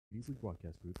easily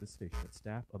broadcast through this station at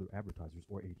staff, other advertisers,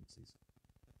 or agencies.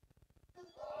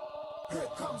 Here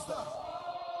comes the,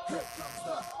 here comes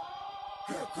the,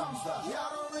 here comes the,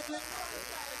 y'all don't really know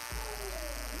it like.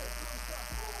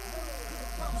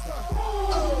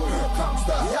 Here comes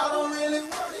the, y'all don't really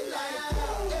want it like.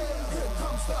 Here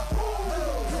comes the,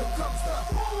 here comes the,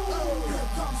 here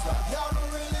comes the, y'all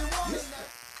don't really want it like.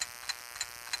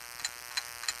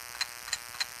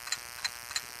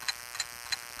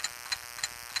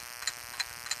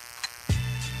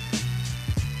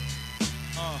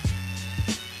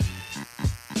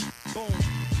 Boom, boom,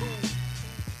 boom,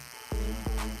 boom,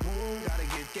 boom. Gotta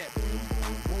get that. Boom,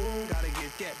 boom, boom. Gotta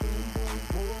get that. Boom,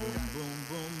 boom, boom,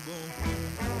 boom, boom, boom.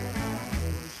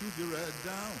 Gonna shoot you right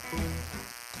down.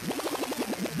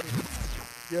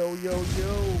 Yo, yo,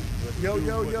 yo. Yo,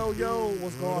 yo, yo, yo.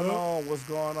 What's going on? What's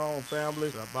going on, family?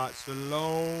 Shabbat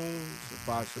shalom.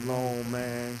 Shabbat shalom,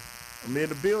 man. I'm in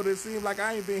the building. It seems like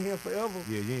I ain't been here forever.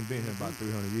 Yeah, you ain't been here about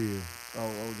 300 years.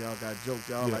 Oh, y'all got jokes.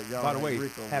 Y'all Yeah. like y'all. By the like way,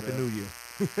 Rick over Happy there. New Year.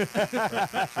 Jokes,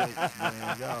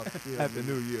 man. Y'all kill Happy me.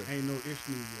 New Year. Ain't no ish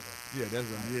New Year. Yeah, that's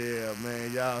right. Yeah,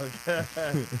 man. Y'all.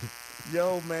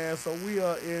 Yo, man. So we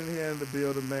are in here in the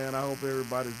building, man. I hope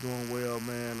everybody's doing well,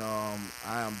 man. I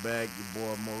am back. Your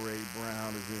boy Moreh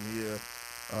Brown is in here.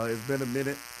 It's been a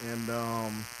minute, and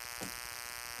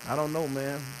I don't know,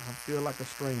 man. I feel like a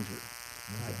stranger.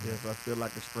 I guess I feel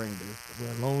like a stranger.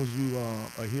 Well, as long as you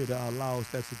are here to allow us,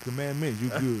 that's a commandment. You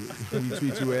good. We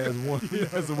treat you as one,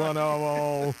 as one of our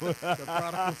own. The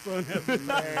prodigal son has been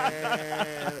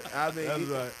Man, I mean, That's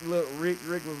right. look,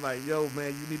 Rick was like, "Yo,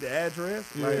 man, you need the address?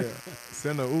 Like, Yeah.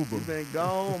 Send an Uber. you been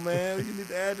gone, man. You need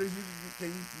the address.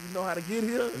 You know how to get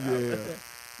here? Yeah.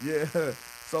 Yeah.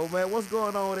 So, man, what's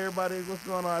going on with everybody? What's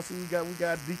going on? I see we got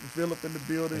Deacon Phillip in the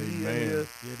building. He in Amen. here.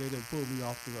 Yeah, they done pulled me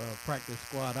off the practice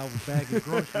squad. I was bagging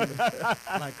groceries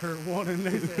like Kurt Warner, and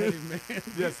they said, "Hey, man,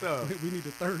 Yes, sir. we need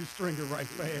a third stringer right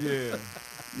fast." Yeah.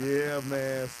 Yeah,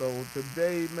 man. So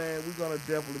today, man, we're gonna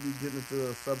definitely be getting into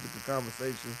a subject of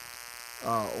conversation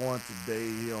on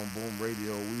today here on Boom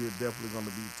Radio. We are definitely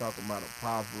gonna be talking about a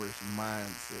poverous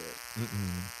mindset,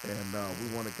 and we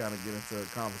want to kind of get into a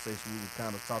conversation we were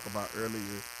kind of talk about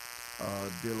earlier,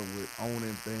 dealing with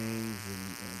owning things and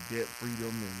debt freedom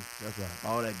and That's right.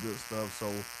 all that good stuff. So,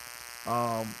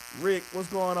 Rick, what's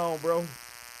going on, bro?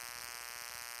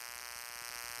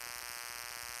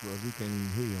 Well, we can't even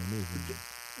hear you on this one.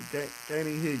 Can't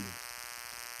even hear you.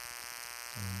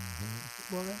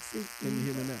 Well, that's it. Can you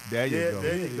hear me now? There you Yeah, go.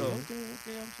 there you go.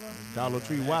 Okay, I'm sorry. Dollar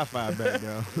Tree Wi-Fi back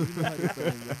down. You know how this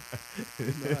thing go. You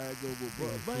know how it go.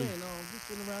 But man, just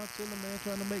sitting around chilling, man,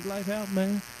 trying to make life happen,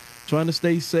 man. Trying to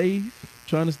stay safe,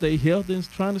 trying to stay healthy,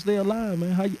 and trying to stay alive,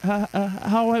 man.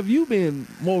 How have you been,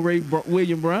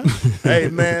 William Brown? Hey,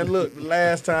 man, look, the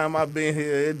last time I've been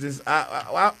here, it just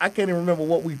I can't even remember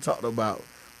what we talked about.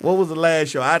 What was the last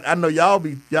show? I know y'all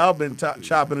been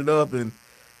chopping it up, and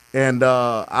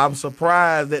I'm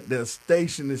surprised that the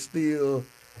station is still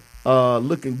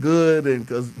looking good, and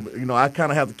because I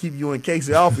kind of have to keep you and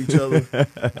Casey off each other.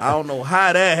 I don't know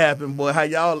how that happened, boy. How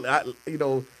y'all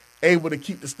able to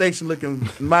keep the station looking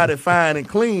mighty fine and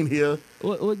clean here.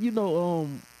 Well,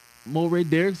 Moreh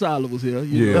Derek Seiler was here.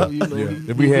 Yeah.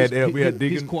 We had He's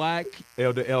Deacon quiet.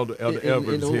 Elder And, Elvis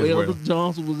here as Elder well.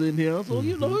 Johnson was in here, so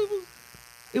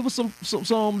it was some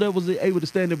that was able to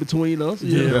stand in between us.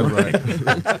 Yeah, that's right.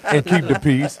 And keep the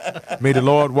peace. May the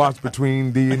Lord watch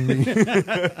between thee and me.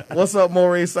 What's up,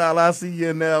 Moreh Seiler? I see you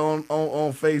in there on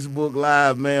Facebook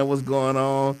Live, man. What's going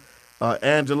on?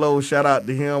 Angelo, shout out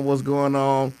to him. What's going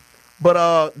on?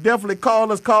 But definitely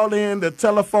call in. The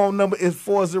telephone number is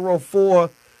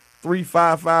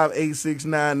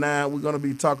 404-355-8699. We're going to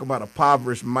be talking about a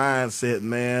poverous mindset,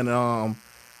 man.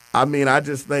 I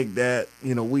just think that,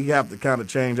 we have to kind of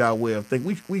change our way of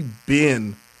thinking. We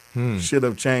should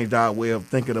have changed our way of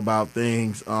thinking about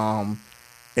things. But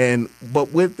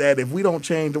with that, if we don't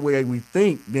change the way we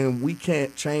think, then we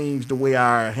can't change the way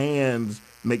our hands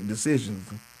make decisions.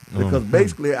 Because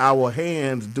basically our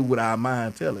hands do what our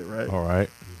mind tell it, right? All right.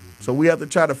 So we have to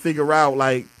try to figure out,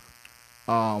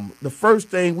 the first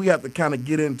thing we have to kind of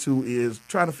get into is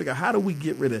trying to figure out how do we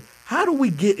get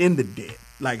into debt?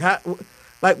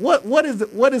 What is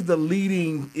the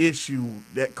leading issue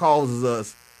that causes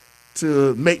us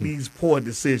to make these poor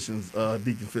decisions,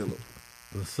 Deacon Phillip?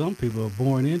 Well, some people are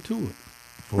born into it.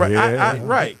 Right, Yeah.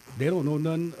 right. They don't know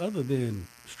nothing other than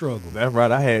struggle. That's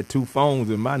right. I had 2 phones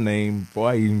in my name before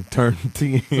I even turned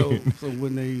 10. So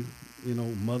when they,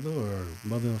 mother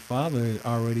and father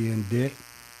are already in debt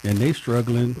and they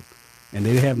struggling and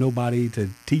they have nobody to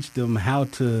teach them how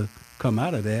to come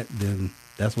out of that, then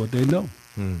that's what they know.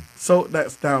 So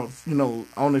that's now,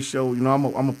 on the show, I'm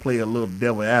gonna play a little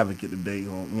devil advocate today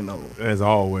on, As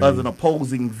always. as an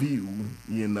opposing view,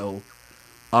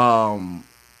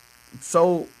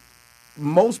 So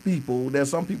most people, there's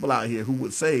some people out here who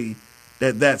would say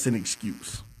that that's an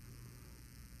excuse.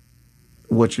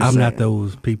 What you're I'm saying. not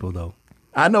those people, though.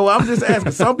 I know. I'm just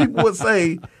asking. Some people would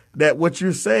say that what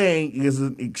you're saying is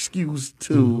an excuse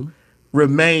to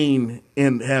remain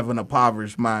in having a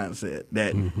impoverished mindset.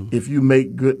 That if you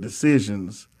make good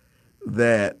decisions,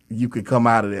 that you could come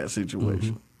out of that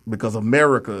situation because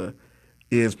America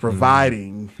is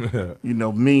providing,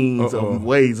 means of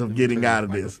ways of getting out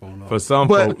of this. For some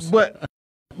folks. But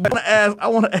I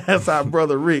want to ask our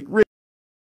brother Rick. Rick,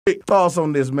 thoughts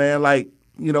on this, man? Like,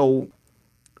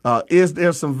 is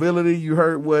there some validity? You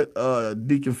heard what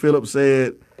Deacon Phillips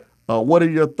said. What are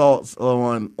your thoughts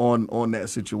on that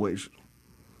situation?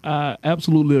 I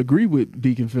absolutely agree with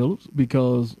Deacon Phillips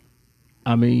because,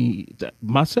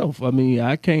 myself,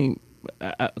 I can't,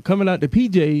 coming out the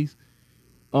PJs,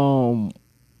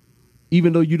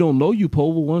 even though you don't know you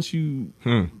poor, once you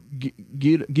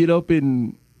get up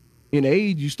in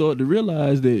age, you start to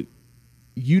realize that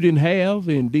you didn't have,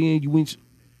 and then you went.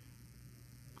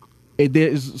 And there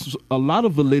is a lot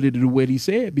of validity to what he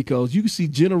said because you can see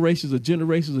generations of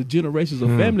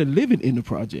family living in the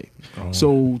project.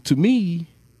 So to me,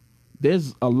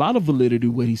 there's a lot of validity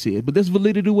to what he said, but there's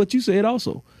validity to what you said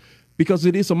also because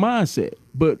it is a mindset.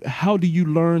 But how do you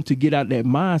learn to get out that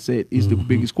mindset is the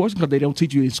biggest question because they don't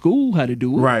teach you in school how to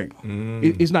do it. Right.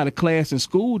 It's not a class in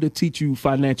school to teach you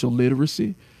financial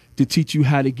literacy, to teach you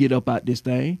how to get up out this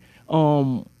thing.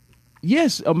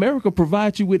 Yes, America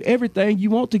provides you with everything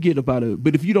you want to get up out of it.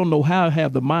 But if you don't know how to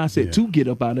have the mindset to get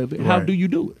up out of it, how do you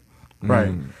do it?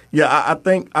 Right. Yeah, I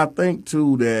think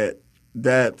too that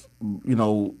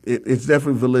it's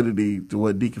definitely validity to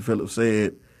what Deacon Phillips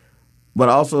said. But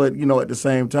also, at the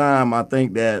same time, I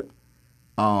think that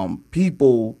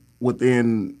people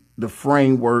within the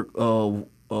framework of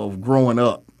growing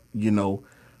up,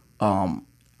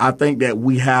 I think that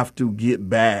we have to get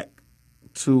back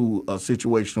to a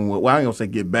situation where, well, I ain't gonna say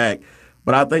get back,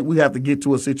 but I think we have to get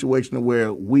to a situation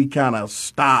where we kind of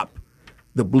stop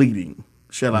the bleeding,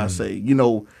 shall I say,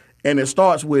 and it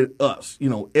starts with us,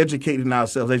 educating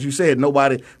ourselves. As you said,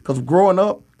 because growing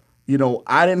up,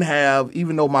 I didn't have,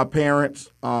 even though my parents,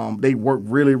 they worked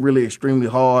really, really extremely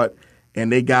hard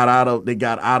and they got out of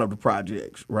the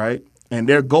projects, right? And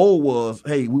their goal was,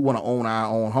 hey, we want to own our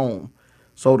own home.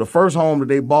 So the first home that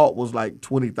they bought was like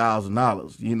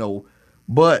 $20,000,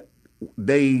 but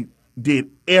they did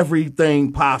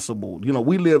everything possible.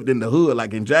 We lived in the hood,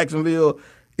 like in Jacksonville.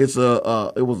 It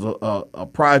was a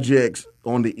project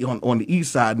on the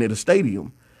east side near the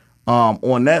stadium.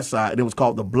 On that side, it was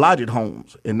called the Blvd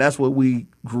homes, and that's what we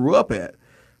grew up at.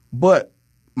 But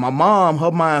my mom,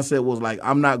 her mindset was like,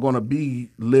 I'm not going to be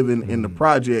living in the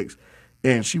projects,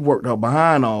 and she worked her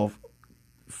behind off,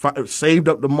 saved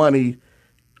up the money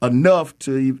enough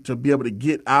to be able to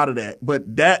get out of that.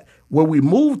 But that where we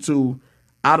moved to,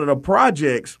 out of the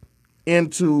projects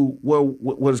into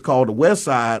what is called the West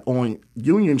Side on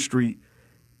Union Street,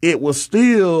 it was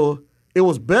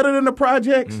better than the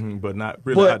projects, but not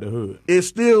really out the hood. It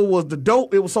still was the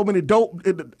dope. It was so many dope.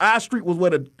 Our street was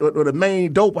where the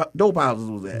main dope houses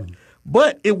was at,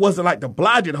 but it wasn't like the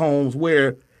Blvd homes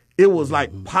where it was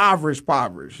like impoverished.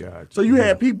 Gotcha. So you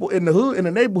had people in the hood, in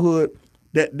the neighborhood,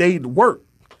 that they worked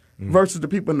versus the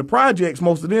people in the projects.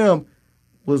 Most of them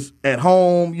was at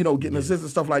home, getting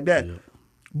assistance, stuff like that. Yeah.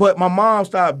 But my mom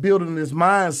started building this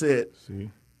mindset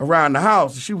around the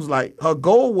house. She was like, her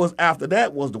goal was after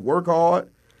that was to work hard.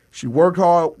 She worked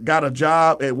hard, got a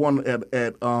job at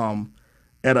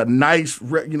a nice,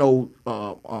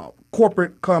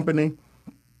 corporate company.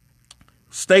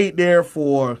 Stayed there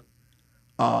for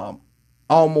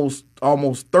almost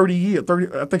 30 years.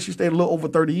 I think she stayed a little over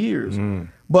 30 years.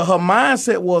 But her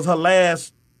mindset was her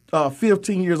last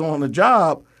 15 years on the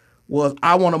job was,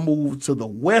 I want to move to the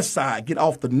west side, get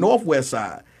off the northwest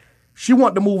side. She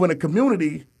wanted to move in a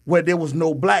community where there was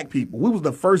no black people. We was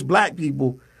the first black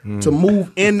people to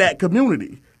move in that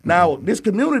community. Now, this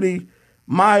community,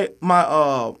 my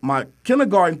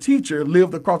kindergarten teacher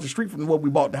lived across the street from where we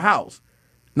bought the house.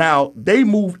 Now, they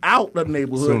moved out of the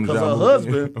neighborhood because her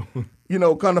husband,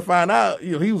 come to find out,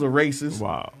 he was a racist.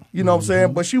 Wow. You know what I'm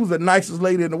saying? But she was the nicest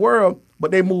lady in the world,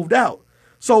 but they moved out.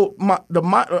 So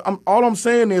all I'm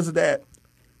saying is that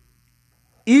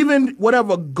even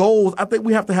whatever goals, I think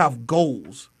we have to have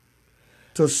goals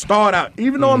to start out.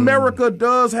 Even though America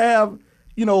does have,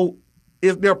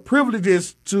 there are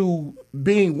privileges to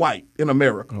being white in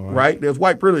America, right? There's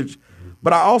white privilege.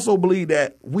 But I also believe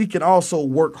that we can also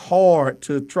work hard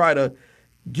to try to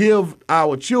give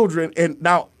our children, and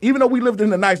now, even though we lived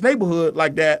in a nice neighborhood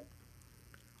like that,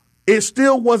 it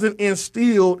still wasn't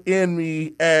instilled in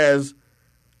me as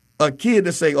a kid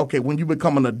to say, okay, when you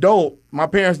become an adult, my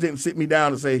parents didn't sit me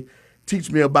down and say,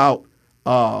 teach me about,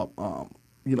 loans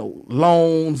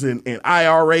and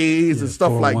IRAs and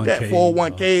stuff like that,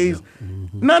 401ks,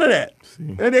 none of that.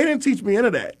 They didn't teach me any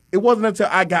of that. It wasn't until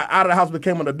I got out of the house and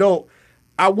became an adult.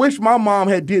 I wish my mom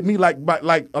had did me like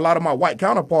a lot of my white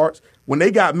counterparts. When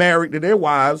they got married to their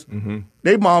wives,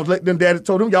 their moms let them daddy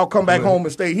told them, y'all come back home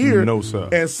and stay here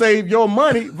and save your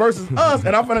money versus us.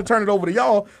 And I'm going to turn it over to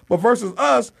y'all. But versus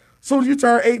us, as soon as you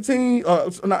turn 18,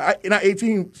 not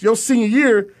 18, your senior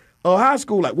year of high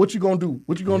school, like, what you going to do?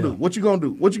 What you going to do? What you going to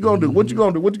do? What you going to do? What you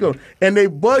going to do? What you going to do? And they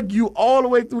bug you all the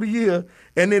way through the year.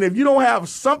 And then if you don't have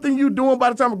something you doing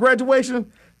by the time of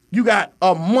graduation, you got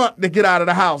a month to get out of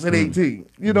the house at 18.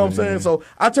 You know what I'm saying? So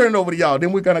I turn it over to y'all.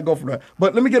 Then we're going to go from there.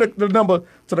 But let me get the number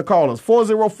to the callers.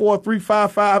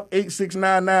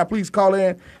 404-355-8699. Please call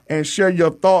in and share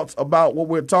your thoughts about what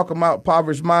we're talking about,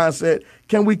 impoverished mindset.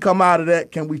 Can we come out of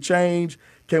that? Can we change?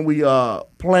 Can we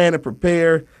plan and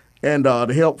prepare and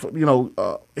to help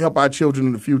help our children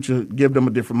in the future, give them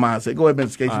a different mindset? Go ahead,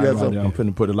 Mr. Case. I'm going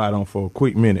to put the light on for a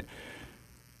quick minute.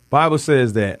 Bible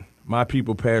says that my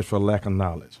people perish for lack of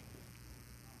knowledge.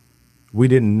 We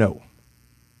didn't know.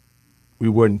 We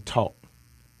weren't taught.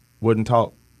 Wasn't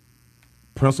taught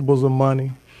principles of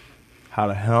money, how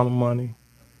to handle money,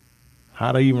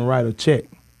 how to even write a check,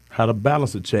 how to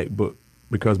balance a checkbook,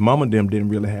 because mama and them didn't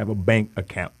really have a bank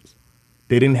accounts.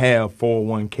 They didn't have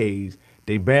 401ks.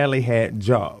 They barely had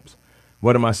jobs.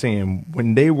 What am I saying?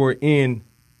 When they were in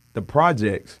the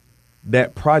projects,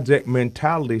 that project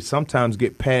mentality sometimes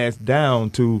get passed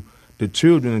down to the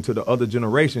children and to the other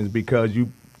generations, because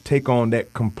you take on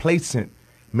that complacent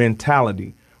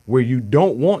mentality where you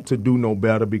don't want to do no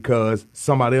better because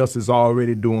somebody else is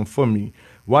already doing for me.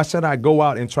 Why should I go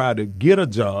out and try to get a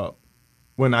job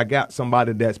when I got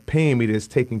somebody that's paying me, that's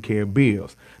taking care of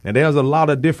bills? Now, there's a lot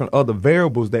of different other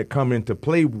variables that come into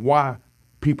play why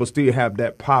people still have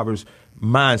that impoverished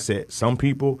mindset. Some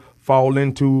people fall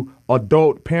into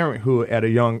adult parenthood at a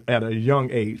young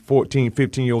age, 14,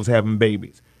 15-year-olds having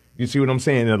babies. You see what I'm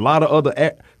saying? And a lot of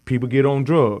other people get on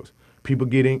drugs. People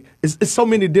getting it's so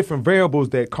many different variables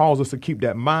that cause us to keep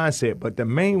that mindset. But the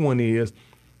main one is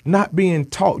not being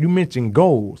taught. You mentioned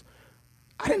goals.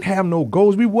 I didn't have no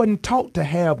goals. We wasn't taught to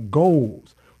have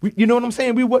goals. You know what I'm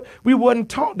saying? We wasn't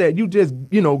taught that. You just,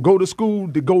 go to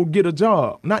school to go get a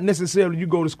job. Not necessarily you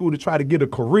go to school to try to get a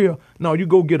career. No, you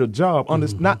go get a job.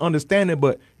 Not understanding,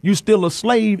 but you still a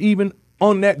slave even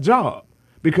on that job,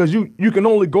 because you can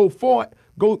only go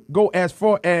as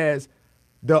far as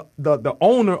the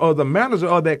owner or the manager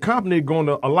of that company going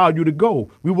to allow you to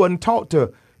go. We wasn't taught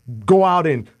to go out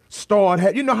and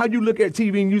start. You know how you look at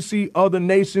TV and you see other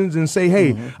nations and say,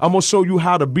 hey, I'm going to show you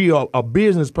how to be a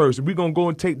business person. We're going to go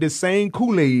and take this same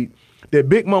Kool-Aid that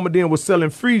Big Mama then was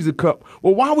selling freezer cup.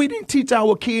 Well, why we didn't teach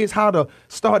our kids how to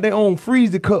start their own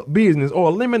freezer cup business or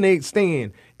a lemonade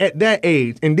stand at that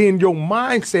age? And then your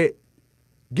mindset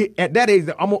get at that age,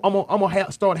 I'm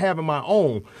gonna start having my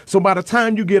own. So by the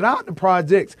time you get out the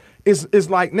projects, it's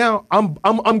like, now I'm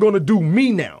gonna do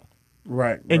me now.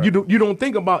 Right. And you don't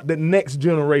think about the next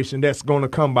generation that's gonna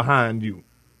come behind you.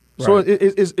 Right. So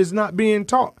it's not being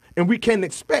taught, and we can't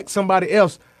expect somebody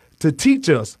else to teach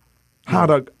us how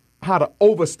to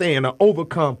overstand or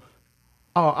overcome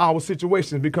our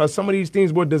situations, because some of these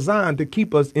things were designed to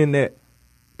keep us in that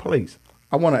place.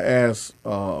 I want to ask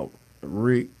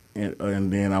Rick.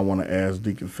 And then I want to ask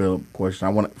Deacon Philip a question.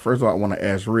 First of all, I want to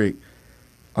ask Rick,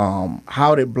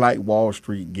 how did Black Wall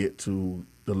Street get to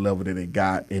the level that it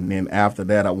got? And then after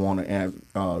that, I want to ask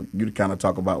you to kind of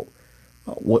talk about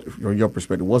what, from your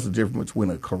perspective, what's the difference between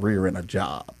a career and a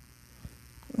job?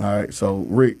 All right. So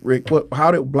Rick,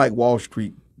 how did Black Wall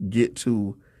Street get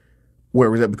to where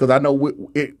it was at? Because I know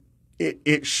it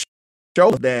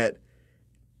shows that,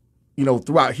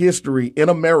 throughout history in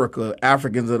America,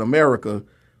 Africans in America,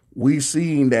 we've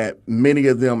seen that many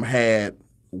of them had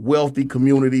wealthy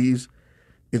communities.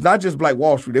 It's not just Black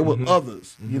Wall Street. There were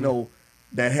others,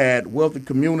 that had wealthy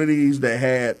communities, that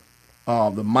had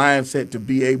the mindset to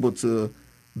be able to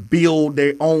build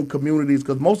their own communities.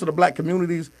 Because most of the Black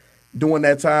communities during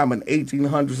that time in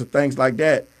 1800s and things like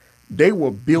that, they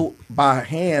were built by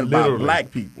hand by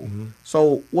Black people.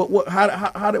 So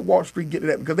how did Wall Street get to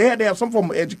that? Because they had to have some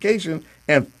form of education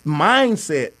and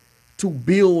mindset to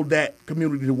build that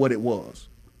community to what it was.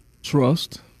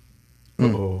 Trust.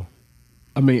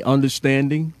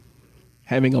 Understanding,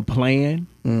 having a plan,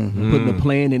 putting a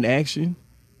plan in action,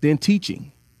 then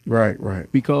teaching. Right,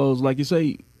 right. Because, like you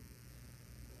say,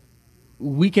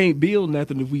 we can't build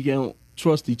nothing if we don't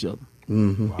trust each other.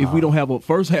 If we don't have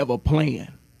a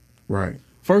plan. Right.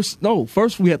 First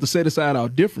we have to set aside our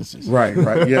differences. Right,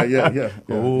 right. Yeah.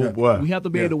 Boy. We have to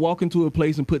be able to walk into a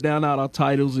place and put down our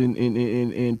titles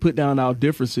and put down our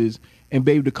differences and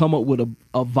be able to come up with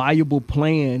a viable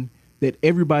plan that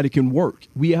everybody can work.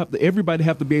 Everybody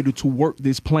have to be able to work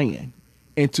this plan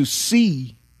and to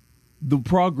see the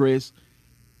progress,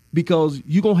 because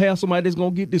you're going to have somebody that's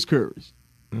going to get discouraged.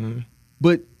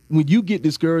 But when you get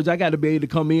discouraged, I got to be able to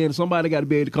come in. Somebody got to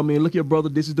be able to come in. Look here, brother,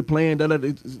 this is the plan.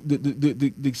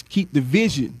 Keep the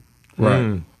vision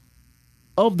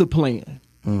of the plan.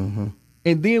 And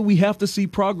then we have to see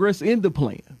progress in the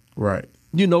plan. Right.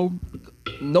 You know,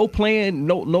 no plan,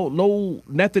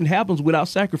 nothing happens without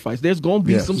sacrifice. There's going to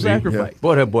be some sacrifice.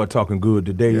 Boy, that boy talking good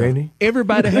today, ain't he?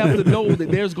 Everybody have to know that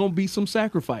there's going to be some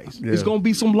sacrifice. There's going to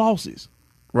be some losses.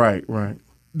 Right, right.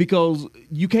 Because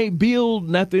you can't build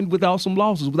nothing without some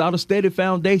losses, without a steady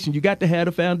foundation. You got to have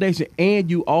a foundation, and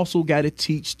you also got to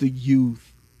teach the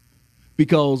youth,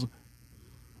 because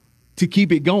to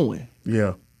keep it going.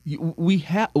 Yeah. We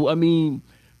have,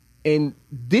 and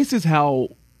this is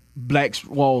how Black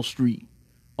Wall Street,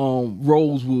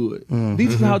 Rosewood,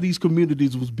 this is how these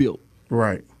communities was built.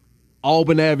 Right.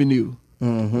 Auburn Avenue.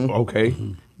 Okay.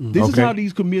 This is how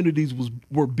these communities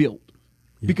were built.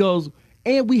 Because,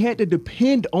 and we had to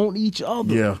depend on each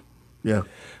other. Yeah.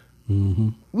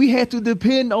 We had to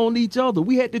depend on each other.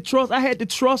 We had to trust. I had to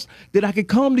trust that I could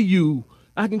come to you.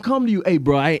 I can come to you. Hey,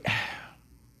 bro,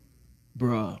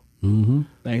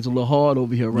 things a little hard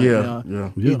over here right now.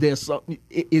 Yeah. Is there something?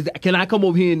 Can I come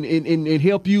over here and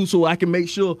help you so I can make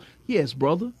sure? Yes,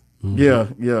 brother.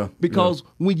 Yeah. Because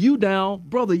when you down,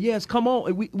 brother, yes, come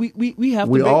on. We have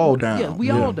to. We all down. Yeah, we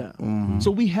all down.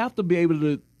 So we have to be able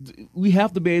to. We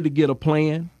have to be able to get a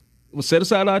plan. We'll set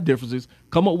aside our differences.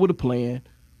 Come up with a plan.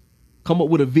 Come up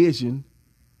with a vision.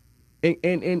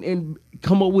 And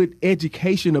come up with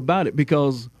education about it,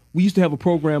 because we used to have a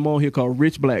program on here called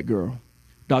Rich Black Girl,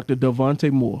 Dr.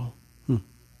 Devontae Moore.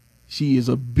 She is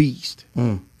a beast.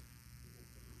 And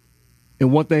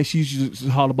one thing she used to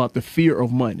holler about, the fear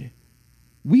of money.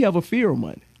 We have a fear of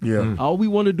money. Yeah. All we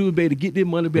want to do is be able to get this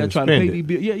money, be able to try to pay these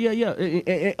bills.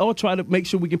 Yeah. Or try to make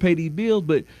sure we can pay these bills,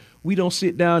 but we don't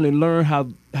sit down and learn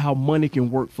how money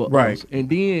can work for us. And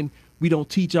then we don't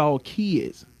teach our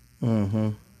kids.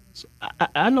 So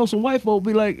I know some white folk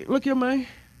be like, look here, man,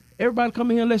 everybody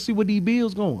come in here and let's see where these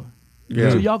bills going.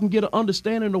 Yeah. So y'all can get an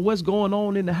understanding of what's going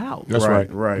on in the house. That's right.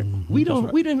 We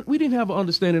didn't have an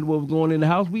understanding of what was going on in the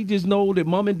house. We just know that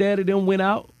mom and daddy them went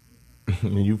out.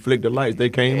 And you flicked the lights, they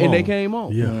came on. And they came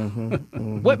on. Yeah.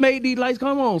 What made these lights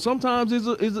come on? Sometimes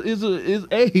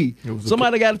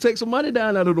somebody got to take some money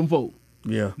down out of them folk.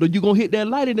 Yeah. But you gonna hit that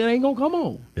light and it ain't gonna come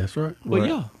on. That's right. But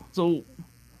yeah, so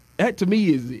that to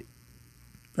me is it.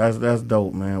 That's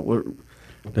dope, man.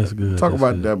 That's good. Talk That's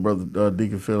about good. that, brother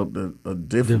Deacon Phillip. The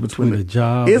difference between a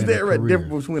job. Is and there a a career.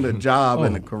 difference between a job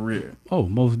and a career? Oh,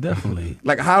 most definitely.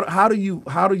 Like how do you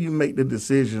make the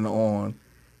decision on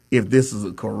if this is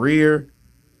a career?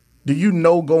 Do you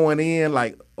know going in,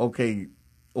 like, okay,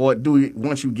 or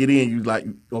once you get in, you like,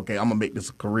 okay, I'm gonna make this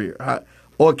a career,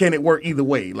 or can it work either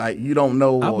way? Like you don't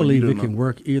know. I believe it can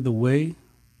work either way,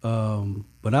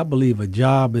 but I believe a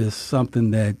job is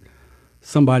something that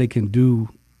somebody can do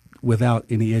without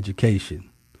any education.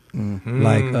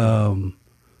 Like, a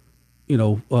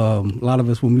lot of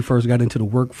us, when we first got into the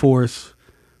workforce,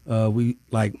 we,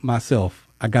 like myself,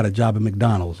 I got a job at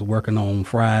McDonald's working on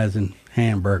fries and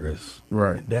hamburgers.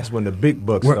 Right. That's when the big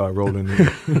bucks start rolling in.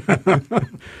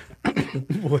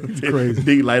 Crazy.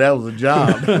 D, like that was a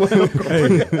job.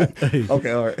 Hey,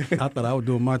 Okay, all right. I thought I was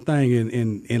doing my thing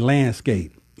in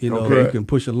landscape. You Okay. you can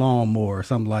push a lawnmower or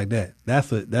something like that.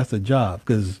 That's a job,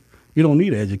 because you don't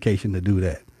need an education to do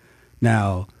that.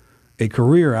 Now, a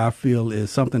career, I feel,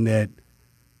 is something that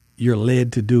you're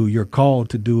led to do, you're called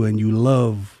to do, and you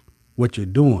love what you're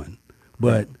doing.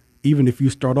 But even if you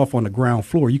start off on the ground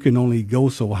floor, you can only go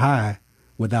so high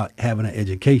without having an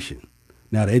education.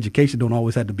 Now, the education don't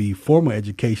always have to be formal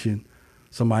education.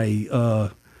 Somebody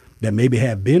that maybe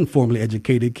have been formally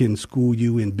educated can school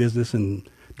you in business and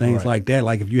things like that.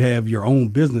 Like if you have your own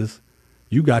business,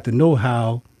 you got to know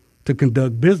how to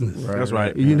conduct business. Right. That's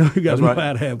right. You know, you got to know That's right.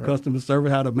 how to have customer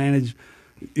service, how to manage,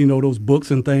 those books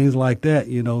and things like that.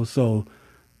 So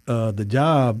the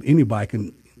job, anybody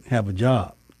can have a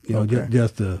job.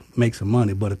 Just to make some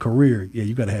money. But a career,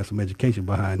 you got to have some education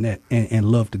behind that and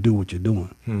love to do what you're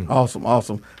doing.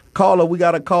 Awesome. Caller, we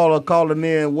got a caller calling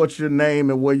in. What's your name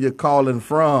and where you're calling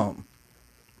from?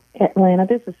 Atlanta,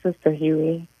 this is Sister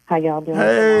Huey. How y'all doing?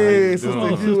 Hey, Sister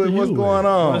doing? Hewitt, what's going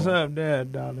on? What's up,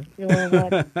 Dad, darling? Doing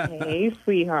what? Hey,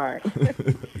 sweetheart.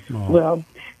 Well,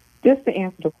 just to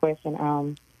answer the question,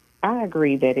 I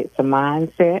agree that it's a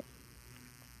mindset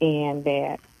and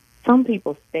that some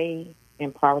people stay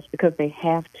impoverished because they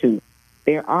have to.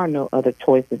 There are no other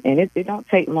choices, and it don't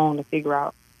take long to figure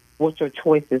out what your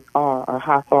choices are or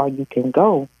how far you can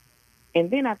go. And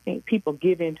then I think people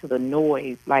give into the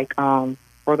noise, like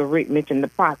Brother Rick mentioned the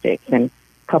projects, and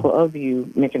a couple of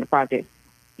you mentioned the projects.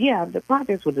 Yeah, the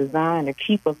projects were designed to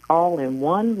keep us all in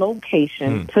one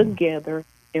location together,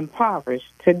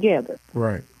 impoverished together.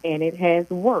 Right. And it has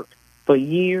worked for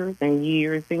years and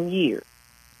years and years.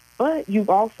 But you've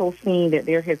also seen that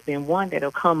there has been one that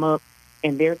will come up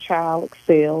and their child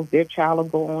excels, their child will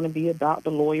go on to be a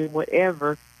doctor, lawyer,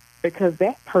 whatever, because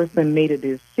that person made a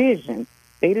decision.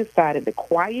 They decided to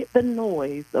quiet the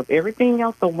noise of everything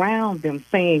else around them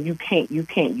saying, you can't, you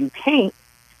can't, you can't,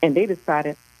 and they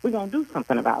decided, we're going to do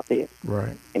something about this.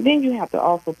 Right. And then you have to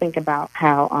also think about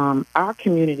how our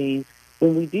communities,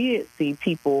 when we did see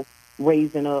people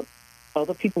raising up,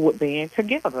 other people would band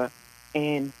together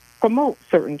and promote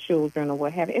certain children or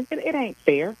what have you. It ain't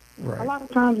fair. Right. A lot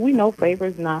of times we know favor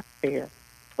is not fair.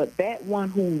 But that one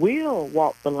who will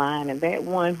walk the line and that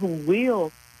one who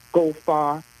will go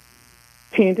far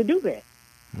tend to do that.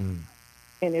 And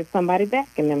there's somebody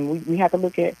backing them. We have to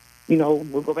look at,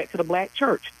 we'll go back to the black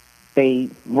church. They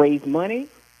raised money.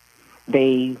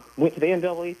 They went to the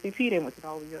NAACP. They went to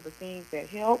all the other things that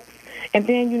help. And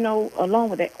then, along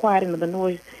with that quieting of the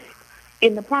noise,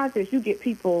 in the process, you get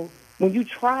people, when you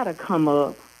try to come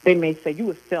up, they may say you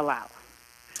would sell out.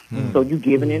 So you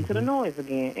giving into the noise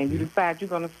again, and you decide you're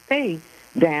going to stay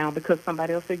down because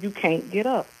somebody else said you can't get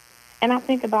up. And I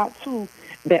think about, too,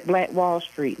 that Black Wall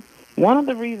Street. One of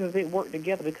the reasons it worked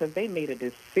together because they made a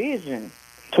decision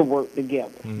to work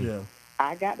together. Yeah.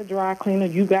 I got the dry cleaner,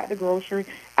 you got the grocery,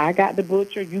 I got the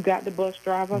butcher, you got the bus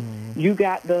driver, you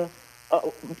got the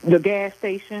gas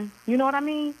station. You know what I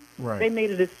mean? Right. They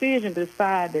made a decision to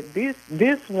decide that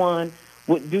this one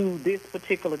would do this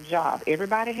particular job.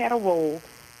 Everybody had a role.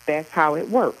 That's how it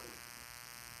worked.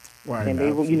 Right. And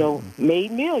they were,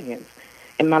 made millions.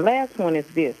 And my last one is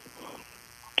this.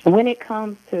 When it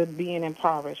comes to being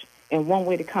impoverished, and one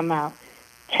way to come out,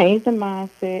 change the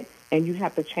mindset, and you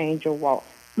have to change your walk.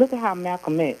 Look at how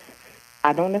Malcolm X,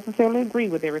 I don't necessarily agree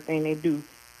with everything they do,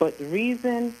 but the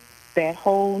reason that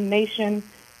whole nation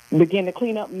began to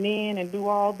clean up men and do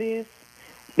all this,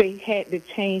 they had to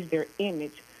change their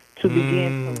image to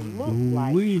begin to look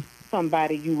like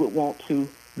somebody you would want to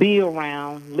be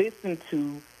around, listen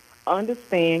to,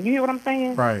 understand. You hear what I'm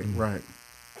saying? Right, right.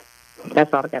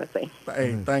 That's all I got to say.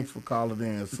 Hey, thanks for calling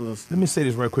in, sis. Let me say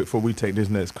this real quick before we take this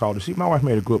next call. See, my wife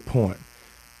made a good point,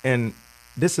 and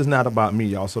this is not about me,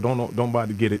 y'all. So don't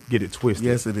bother get it twisted.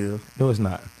 Yes, it is. No, it's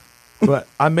not. But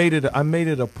I made it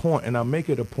a point, and I make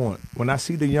it a point when I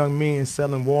see the young men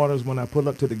selling waters. When I pull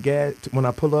up to the gas,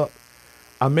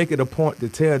 I make it a point to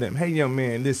tell them, "Hey, young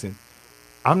man, listen,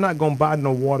 I'm not gonna buy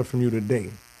no water from you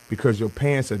today because your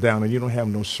pants are down and you don't have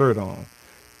no shirt on.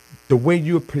 The way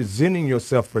you're presenting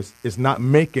yourself is not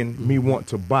making me want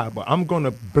to buy. But I'm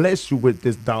gonna bless you with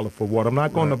this dollar for water. I'm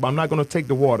not gonna take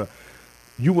the water.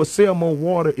 You will sell more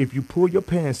water if you pull your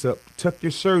pants up, tuck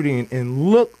your shirt in,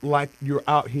 and look like you're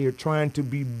out here trying to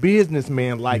be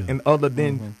businessman-like, and other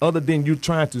than you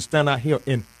trying to stand out here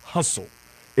and hustle.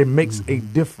 It makes a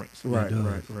difference. Right.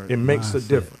 It makes a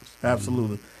difference.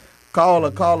 Absolutely.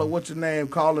 Caller, what's your name?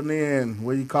 Calling in.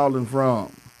 Where you calling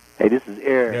from? Hey, this is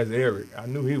Eric. That's Eric. I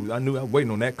knew I was waiting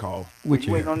on that call.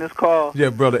 Waiting on this call? Yeah,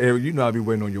 brother Eric, you know I be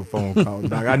waiting on your phone call.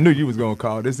 Dog. I knew you was gonna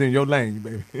call. This in your lane,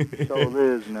 baby. So it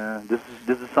is, man.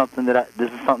 This is something that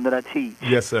I teach.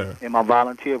 Yes, sir. In my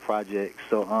volunteer project.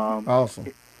 So awesome.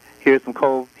 Here's some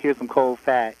cold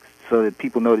facts so that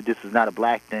people know that this is not a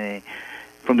black thing.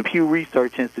 From the Pew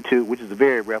Research Institute, which is a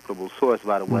very reputable source,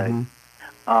 by the way.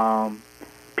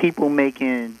 People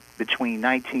making between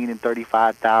 $19,000 and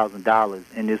 $35,000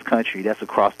 in this country, that's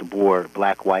across the board,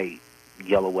 black, white,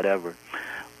 yellow, whatever.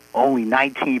 Only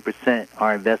 19%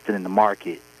 are invested in the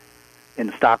market, in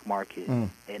the stock market.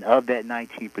 And of that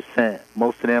 19%,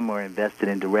 most of them are invested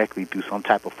in directly through some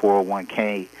type of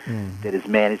 401k that is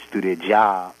managed through their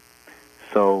job.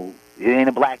 So it ain't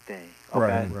a black thing.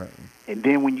 Okay? Right. And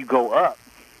then when you go up,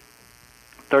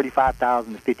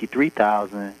 35,000 to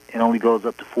 53,000, it only goes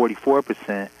up to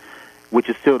 44%, which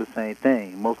is still the same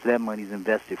thing. Most of that money is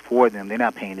invested for them. They're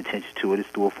not paying attention to it. It's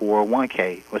through a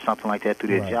 401k or something like that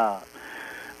through their job.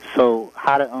 So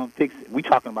how to fix it? We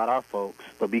talking about our folks,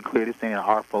 but be clear, this ain't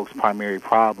our folks' primary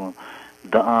problem.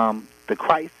 The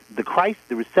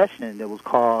the recession that was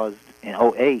caused in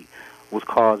 '08 was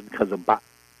caused because of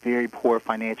very poor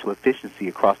financial efficiency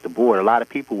across the board. A lot of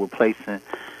people were placing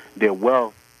their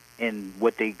wealth in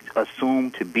what they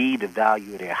assumed to be the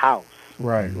value of their house.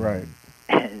 Right.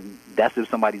 And that's if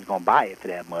somebody's going to buy it for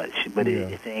that much. But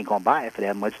if they ain't going to buy it for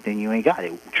that much, then you ain't got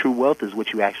it. True wealth is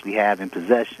what you actually have in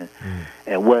possession.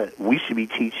 And what we should be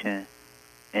teaching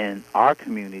in our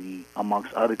community,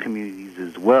 amongst other communities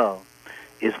as well,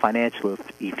 is financial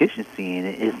efficiency. And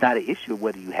it's not an issue of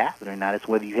whether you have it or not. It's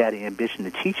whether you had the ambition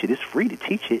to teach it. It's free to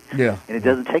teach it. Yeah. And it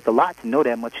doesn't take a lot to know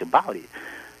that much about it.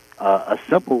 A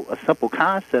simple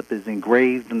concept is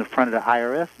engraved in the front of the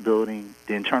IRS building,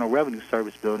 the Internal Revenue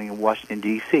Service building in Washington,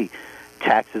 D.C.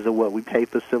 Taxes are what we pay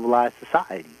for civilized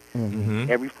society.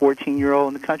 Every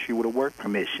 14-year-old in the country with a work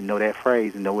permit should know that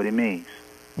phrase and know what it means.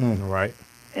 Right.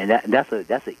 And that's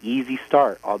an easy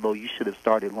start, although you should have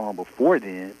started long before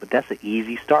then, but that's an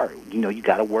easy start. You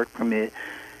got a work permit.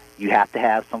 You have to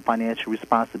have some financial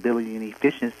responsibility and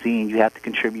efficiency, and you have to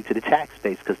contribute to the tax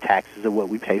base because taxes are what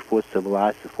we pay for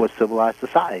civilized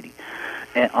society.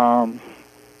 And I'm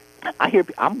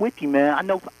with you, man. I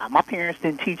know my parents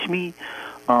didn't teach me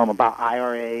about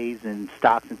IRAs and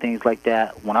stocks and things like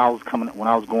that when I was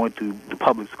going through the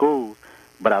public schools,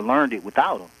 but I learned it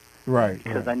without them. Right.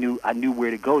 Because I knew where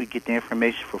to go to get the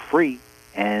information for free,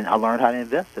 and I learned how to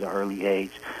invest at an early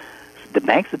age. The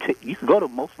banks you can go to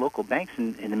most local banks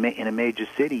in a major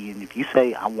city, and if you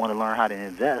say I want to learn how to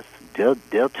invest,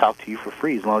 they'll talk to you for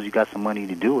free as long as you got some money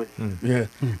to do it. Yeah.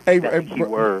 Hey,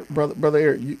 word. brother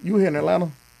Eric, you here in Atlanta?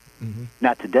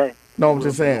 Not today. No, I'm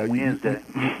just saying. Wednesday.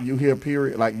 You here?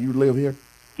 Period. Like you live here?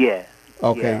 Yeah.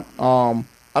 Okay. Yeah.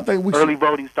 I think we early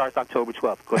voting starts October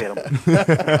 12th. Go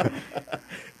ahead.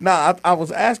 Nah, I was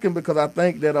asking because I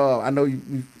think that I know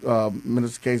you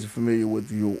Minister Casey familiar with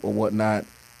you or whatnot.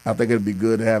 I think it'd be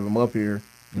good to have him up here.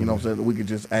 You know what I'm saying? We could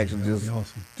just actually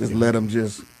just let him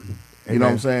just, you know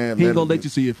what I'm saying? He ain't gonna let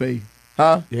you see your face.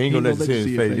 Huh? Yeah, he ain't gonna let you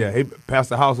see his face. Yeah,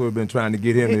 Pastor Household been trying to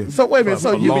get him. So wait a minute.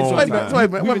 So you wait a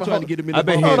minute. We've been trying to get him in. I've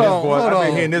been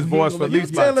hearing this voice for at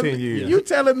least about 10 years. You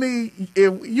telling me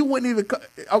if you wouldn't even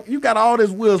you got all this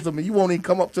wisdom and you won't even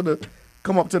come up to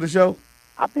the show?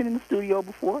 I've been in the studio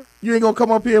before. You ain't gonna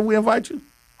come up here if we invite you?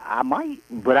 I might,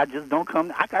 but I just don't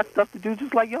come. I got stuff to do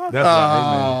just like y'all. That's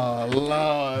right, man.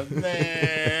 Lord,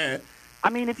 man. I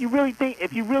mean,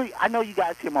 I know you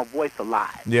guys hear my voice a lot.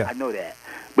 Yeah. I know that.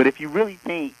 But if you really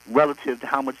think relative to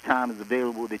how much time is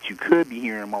available that you could be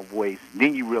hearing my voice,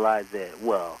 then you realize that,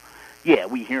 well, yeah,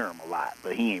 we hear him a lot,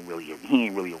 but he ain't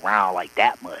really around like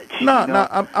that much. No.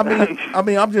 I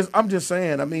mean, I'm just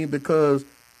saying. I mean, because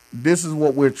this is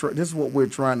what we're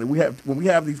trying to. When we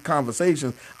have these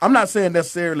conversations. I'm not saying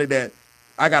necessarily that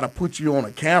I got to put you on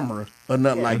a camera or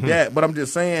nothing like that, but I'm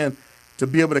just saying to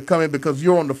be able to come in because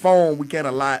you're on the phone. We can't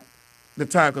allot the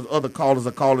time because other callers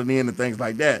are calling in and things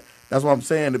like that. That's what I'm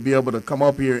saying, to be able to come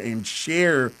up here and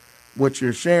share what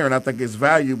you're sharing. I think it's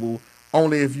valuable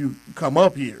only if you come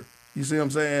up here. You see what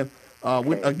I'm saying?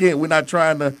 We're not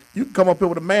trying to. You can come up here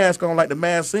with a mask on like the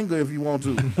Masked Singer if you want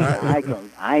to.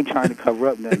 I ain't trying to cover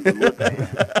up nothing.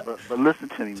 But listen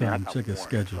to me, man. Check your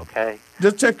schedule. Okay.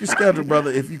 Just check your schedule, brother.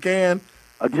 If you can,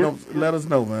 let us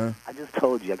know, man. I just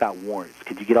told you I got warrants.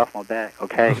 Could you get off my back?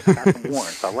 Okay. I got some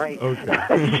warrants. All right.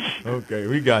 Okay,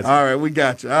 we got you. All right, we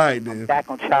got you. All right, then. I'm back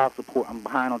on child support. I'm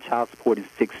behind on child support in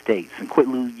 6 states, and quit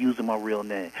using my real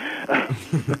name.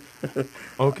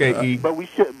 Okay, E. But we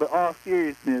should. But all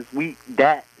seriousness,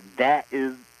 that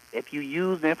is if you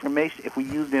use the information. If we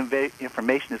use the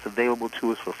information that's available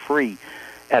to us for free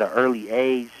at an early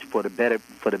age for the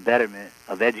betterment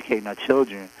of educating our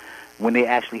children, when they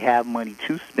actually have money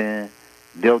to spend,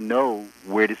 they'll know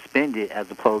where to spend it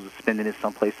as opposed to spending it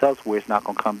someplace else where it's not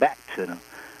going to come back to them.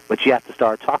 But you have to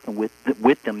start talking with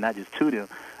them, not just to them,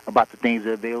 about the things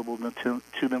that are available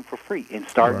to them for free. And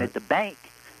starting at the bank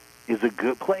is a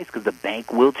good place because the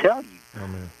bank will tell you. Oh,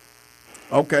 man.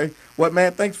 Okay. Well,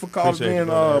 man, thanks for calling Appreciate in,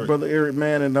 Brother Eric,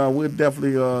 man. And we'll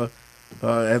definitely,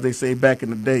 as they say back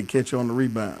in the day, catch you on the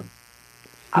rebound.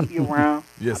 I'll be around.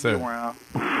 Yes, I'll sir. be around.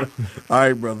 All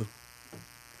right, brother.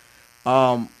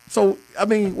 So I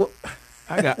mean,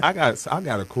 I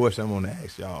got a question I want to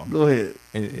ask y'all. Go ahead.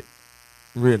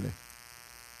 Really,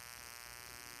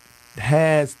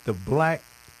 has the black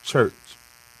church?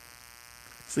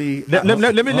 See, let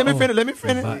me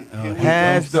finish.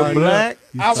 Has the black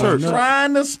I was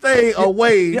trying to stay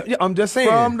away. Yeah, I'm just saying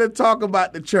from the talk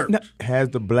about the church. Has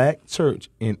the black church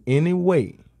in any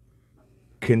way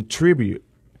contribute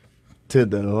to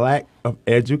the lack of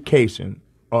education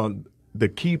or the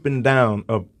keeping down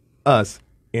of us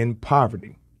in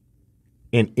poverty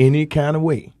in any kind of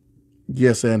way?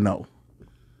 Yes and no.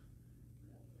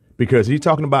 Because he's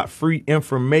talking about free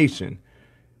information.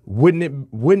 Wouldn't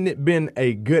it been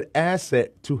a good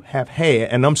asset to have had?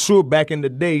 And I'm sure back in the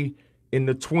day, in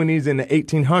the 20s and the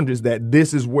 1800s, that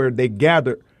this is where they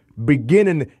gathered,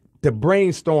 beginning to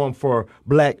brainstorm for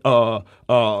black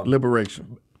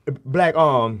liberation, black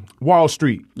Wall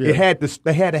Street. Yeah.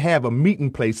 They had to have a meeting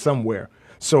place somewhere.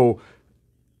 So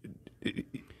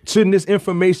shouldn't this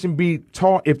information be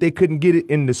taught if they couldn't get it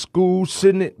in the school?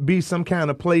 Shouldn't it be some kind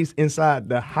of place inside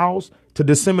the house to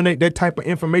disseminate that type of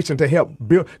information to help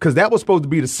build? Because that was supposed to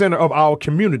be the center of our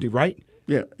community, right?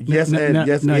 Yeah. Yes now, and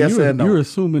yes now and no. You're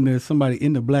assuming that somebody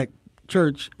in the black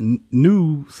church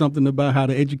knew something about how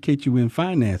to educate you in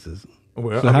finances.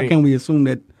 Well, so how can we assume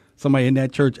that somebody in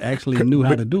that church actually knew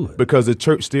how to do it? Because the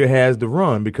church still has to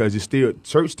run, because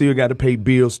church still got to pay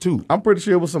bills too. I'm pretty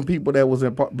sure it was some people that was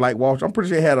in Black Wall Street. I'm pretty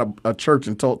sure they had a church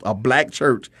in Tulsa, a black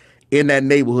church in that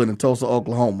neighborhood in Tulsa,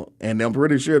 Oklahoma. And I'm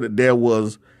pretty sure that there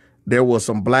was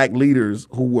some black leaders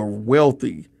who were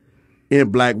wealthy in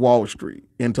Black Wall Street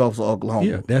in Tulsa, Oklahoma.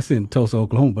 Yeah, that's in Tulsa,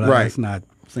 Oklahoma, but Right. that's not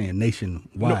saying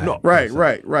nationwide. No. Right.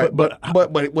 But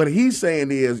what he's saying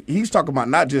is he's talking about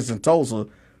not just in Tulsa,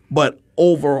 but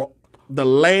over the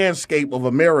landscape of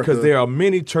America. Because there are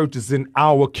many churches in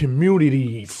our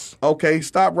communities. Okay,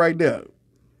 stop right there.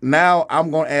 Now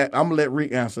I'm gonna let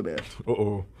Rick answer that.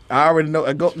 Uh-oh. I already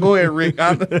know. Go ahead, Rick.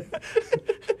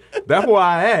 That's why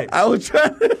I asked. I was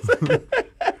trying to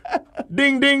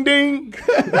Ding, ding, ding.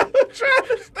 trying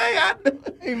to stay out there.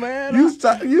 Hey, man. You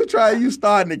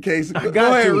starting the case.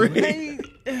 Go ahead,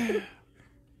 Rick.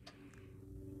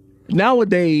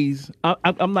 Nowadays,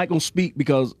 I'm not going to speak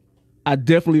because I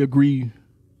definitely agree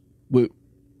with,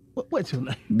 what's your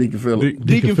name? Deacon Phillips.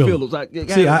 Deacon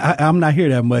Phillips. See, I'm not here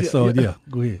that much, so yeah,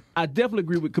 go ahead. I definitely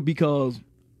agree with, because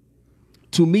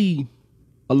to me,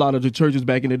 a lot of the churches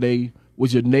back in the day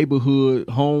was your neighborhood,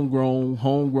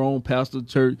 homegrown pastor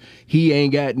church. He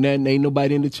ain't got nothing. Ain't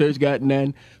nobody in the church got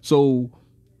nothing. So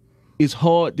it's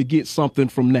hard to get something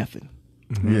from nothing.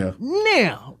 Yeah.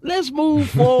 Now, let's move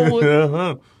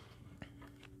forward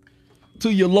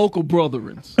to your local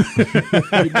brethrens.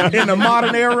 In the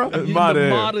modern era? In the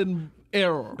modern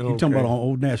era. You talking about on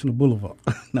Old National Boulevard?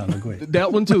 No, go ahead.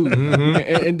 That one too.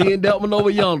 And then that one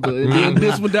over yonder. And then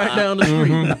this one down the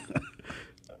street.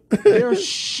 There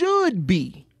should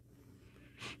be.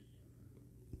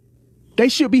 They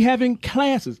should be having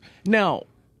classes. Now,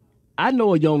 I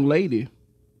know a young lady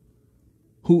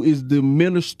who is the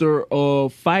minister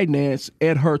of finance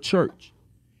at her church.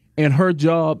 And her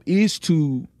job is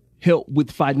to help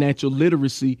with financial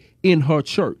literacy in her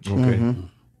church. Okay.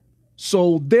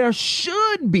 So there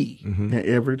should be. In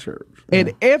every church.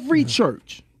 At every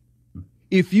church,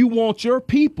 if you want your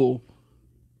people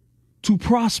to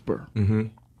prosper,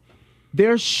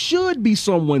 there should be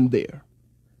someone there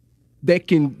that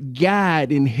can guide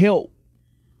and help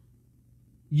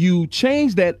you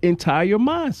change that entire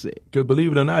mindset. Because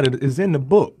believe it or not, it is in the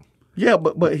book. Yeah,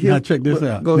 but Now check this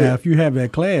out. Go Now, ahead. if you have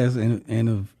that class and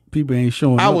if people ain't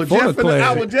showing up for the class,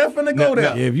 I was just finna go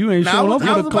there. if you ain't showing up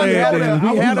for the class, then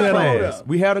We had a that class.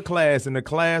 We had a class, and the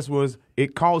class was,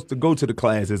 it costs to go to the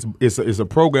class. It's a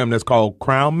program that's called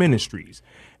Crown Ministries,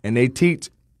 and they teach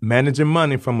managing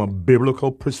money from a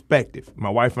biblical perspective.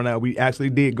 My wife and I, we actually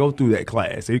did go through that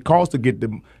class. It costs to get the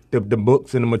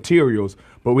books and the materials,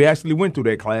 but we actually went through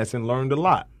that class and learned a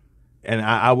lot. And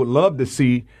I would love to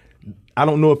see, I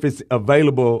don't know if it's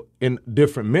available in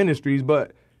different ministries,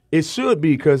 but it should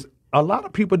be, because a lot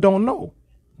of people don't know.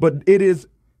 But it is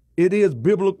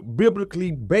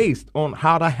biblically based on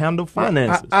how to handle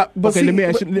finances. Let me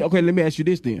ask you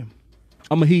this then.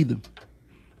 I'm a heathen.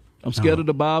 I'm scared of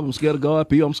the Bible. I'm scared of God.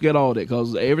 I'm scared of all that,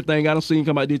 because everything I done seen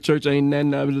come out this church ain't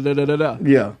nothing.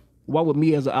 Yeah. Why would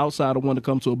me as an outsider want to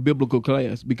come to a biblical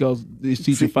class? Because it's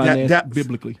teaching finance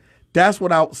biblically. That's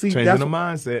what I see. Changing the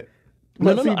mindset.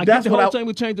 No. See, I that's get the what whole thing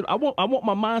with changing. I want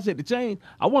my mindset to change.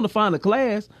 I want to find a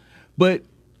class, but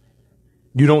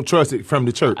You don't trust it from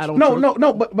the church. I don't.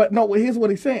 No. But no. Here's what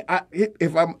he's saying.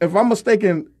 If I'm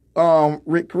mistaken,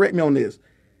 Rick, correct me on this.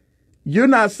 You're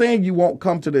not saying you won't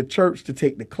come to the church to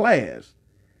take the class.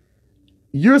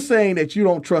 You're saying that you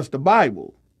don't trust the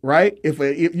Bible, right? If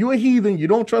you're a heathen, you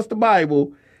don't trust the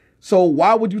Bible. So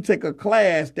why would you take a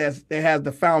class that has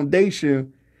the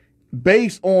foundation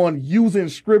based on using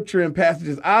scripture and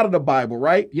passages out of the Bible,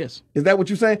 right? Yes. Is that what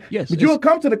you're saying? Yes. But you'll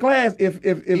come to the class if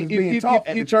it's being taught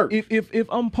at the church. If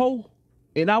I'm poor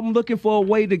and I'm looking for a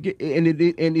way to get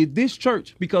and this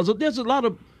church, because there's a lot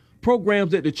of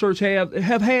programs that the church have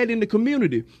had in the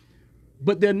community,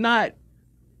 but they're not.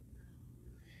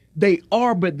 They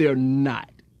are, but they're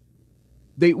not.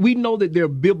 we know that they're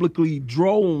biblically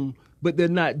drawn, but they're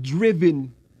not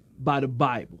driven by the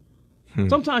Bible.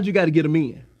 Sometimes you got to get them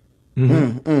in.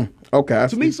 Okay.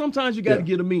 To me, sometimes you got to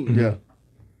get them in. Yeah.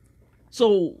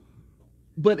 So,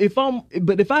 if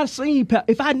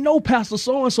I know Pastor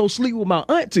so and so sleep with my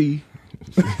auntie,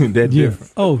 That's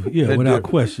different. Oh yeah, That's without different.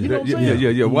 question. You know what I'm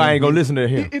saying? Yeah. Why I ain't gonna listen to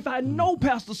him? if I know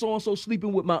Pastor so and so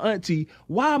sleeping with my auntie,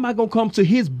 why am I gonna come to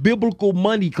his biblical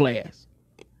money class?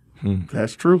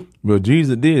 That's true. Well,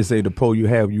 Jesus did say, "The poor you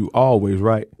have, you always,"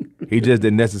 right? He just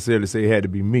didn't necessarily say it had to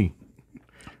be me.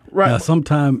 Right. Now,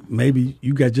 sometimes maybe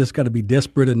you just got to be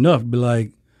desperate enough. Be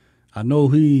like, I know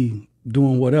he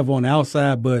doing whatever on the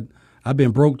outside, but I've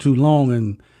been broke too long,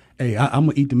 and hey, I'm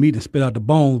gonna eat the meat and spit out the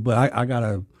bones, but I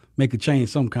gotta make a change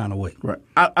some kind of way. Right.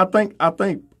 I think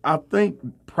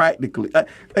practically,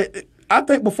 I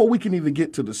think before we can even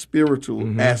get to the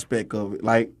spiritual aspect of it,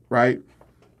 like, right,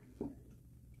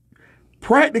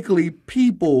 practically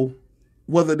people,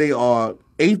 whether they are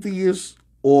atheists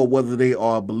or whether they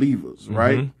are believers,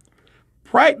 right,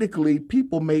 practically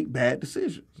people make bad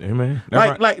decisions. Amen.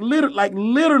 Like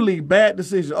literally bad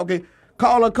decisions. Okay,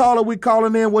 caller, we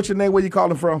calling in. What's your name? Where you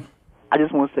calling from? I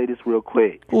just want to say this real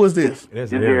quick. Who is this?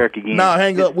 This is Eric again. Nah,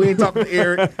 hang up. We ain't talking to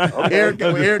Eric.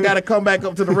 Eric got to come back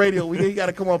up to the radio. He got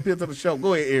to come up here to the show.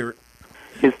 Go ahead, Eric.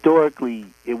 Historically,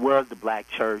 it was the black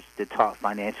church that taught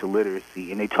financial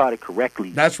literacy, and they taught it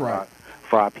correctly. That's right.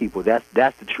 For our people. That's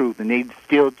the truth, and they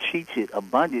still teach it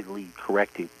abundantly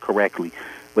correctly.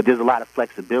 But there's a lot of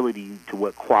flexibility to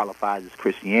what qualifies as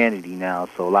Christianity now,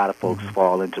 so a lot of folks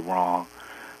fall into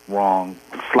wrong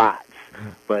slots.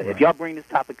 But if y'all bring this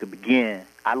topic up again,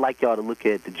 I'd like y'all to look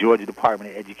at the Georgia Department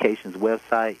of Education's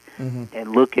website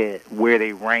and look at where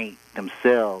they rank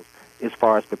themselves as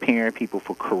far as preparing people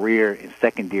for career in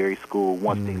secondary school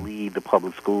once they leave the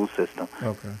public school system.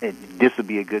 Okay. And this would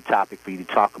be a good topic for you to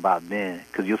talk about then,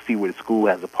 because you'll see where the school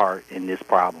has a part in this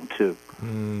problem too.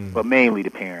 But mainly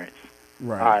the parents.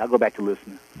 Right. All right, I'll go back to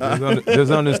listening.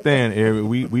 Just understand, Eric.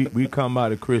 We come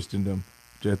out of Christendom.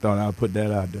 Just thought I'd put that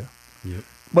out there. Yep.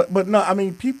 But no, I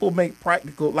mean, people make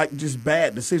practical, like, just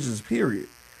bad decisions, period.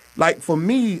 Like, for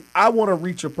me, I want to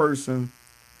reach a person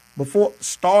before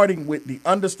starting with the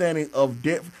understanding of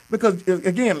debt. Because,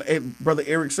 again, Brother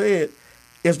Eric said,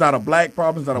 it's not a black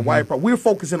problem, it's not a white problem. We're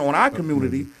focusing on our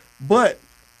community, but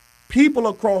people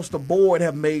across the board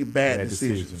have made bad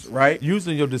decisions, right?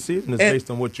 Usually your decision is based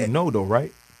on what you know, though,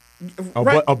 right?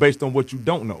 Right. Or based on what you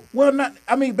don't know. Well,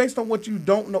 based on what you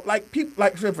don't know. Like, people,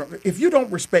 like, if you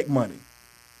don't respect money,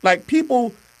 like,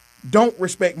 people don't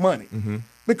respect money.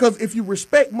 Because if you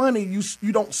respect money,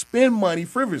 you don't spend money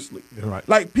frivolously. Right.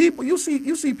 Like, people, you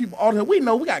see people all the time. We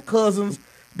know we got cousins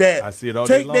that I see it all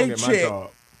day take long their at my check job.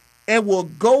 and will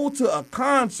go to a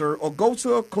concert or go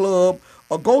to a club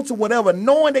or go to whatever,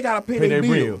 knowing they got to pay their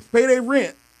bills, pay their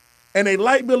rent, and their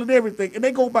light bill and everything, and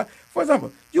they go buy. For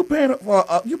example, you paying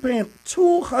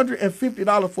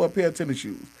 $250 for a pair of tennis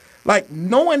shoes, like,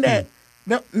 knowing that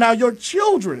now your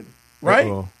children,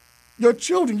 right? Your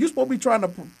children, you're supposed to be trying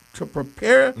to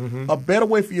prepare a better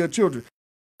way for your children.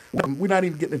 We're not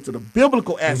even getting into the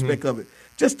biblical aspect of it,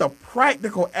 just the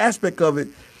practical aspect of it,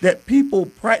 that people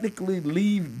practically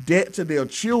leave debt to their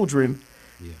children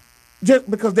just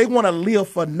because they want to live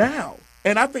for now.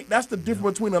 And I think that's the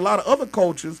difference between a lot of other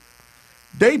cultures.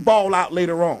 They ball out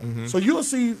later on. So you'll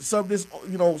see some of this,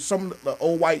 some of the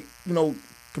old white,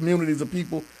 communities of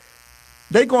people,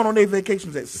 they going on their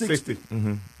vacations at 60.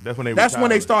 That's when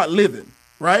they start living,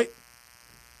 right?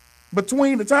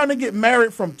 Between the time they get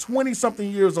married from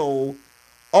 20-something years old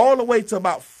all the way to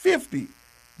about 50,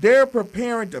 they're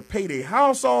preparing to pay their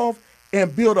house off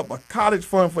and build up a college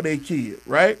fund for their kid,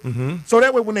 right? So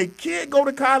that way when their kid go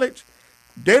to college,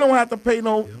 they don't have to pay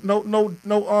no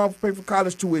pay for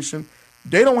college tuition.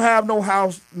 They don't have no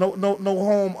house, no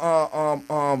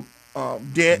home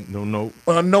debt, no note,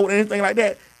 anything like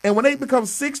that. And when they become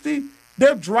 60,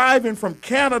 they're driving from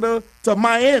Canada to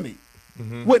Miami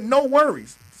with no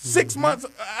worries. 6 months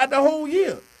out the whole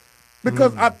year.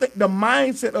 Because I think the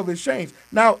mindset of it changed.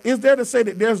 Now, is there to say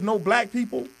that there's no black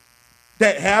people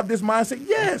that have this mindset?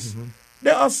 Yes.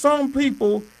 There are some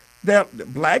people,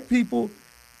 black people,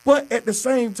 but at the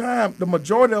same time, the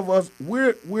majority of us,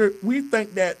 we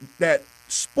think that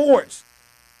sports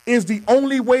is the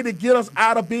only way to get us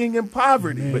out of being in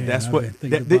poverty. Man, but that's what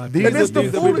these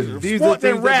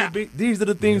are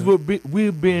the things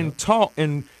we've been taught,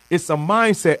 and it's a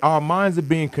mindset. Our minds are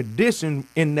being conditioned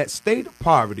in that state of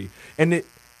poverty. And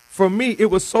for me, it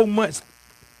was so much.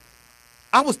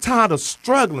 I was tired of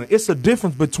struggling. It's a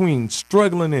difference between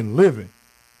struggling and living.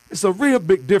 It's a real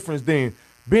big difference than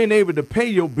being able to pay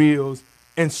your bills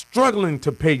and struggling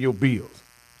to pay your bills.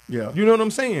 Yeah. You know what I'm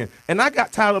saying? And I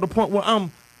got tired of the point where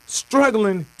I'm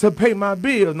struggling to pay my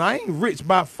bills. Now I ain't rich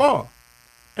by far,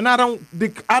 and I don't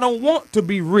want to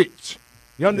be rich.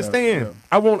 You understand? Yeah.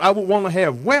 I would want to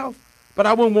have wealth, but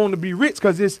I wouldn't want to be rich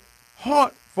because it's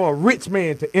hard for a rich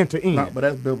man to enter in. Nah, but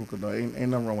that's biblical though. Ain't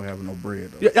nothing wrong with having no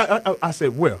bread though. Yeah, I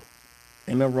said wealth.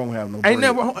 Ain't nothing wrong with having no bread. Ain't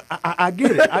never. I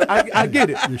get it. I get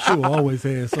it. Yeshua always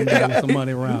had somebody with some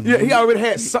money around him. Yeah, he already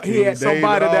had. He had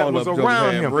somebody that was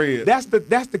around him. Bread. That's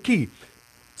the key.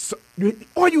 So,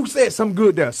 or you said something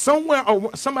good there. Somewhere,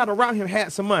 somebody around him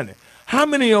had some money. How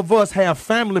many of us have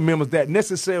family members that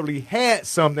necessarily had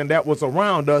something that was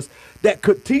around us that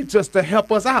could teach us to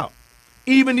help us out,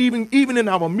 even in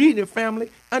our immediate family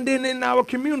and then in our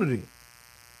community?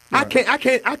 Right.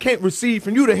 I can't receive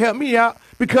from you to help me out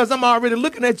because I'm already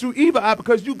looking at you evil eye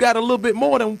because you got a little bit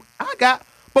more than I got,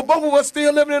 but both of us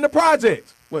still living in the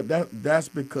projects. Well, that's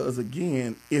because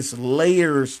again, it's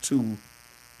layers to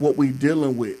what we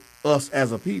dealing with us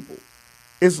as a people.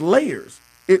 It's layers.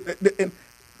 And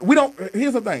we don't.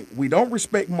 Here's the thing: we don't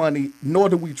respect money, nor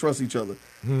do we trust each other.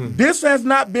 This has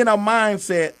not been a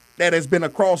mindset that has been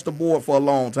across the board for a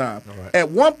long time. Right. At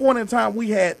one point in time, we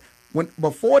had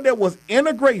before there was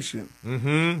integration,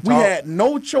 we had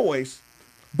no choice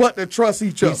but to trust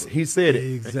each other. He said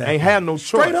it. Exactly. Ain't had no choice.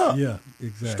 Straight up. Yeah,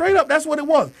 exactly. Straight up, that's what it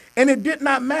was. And it did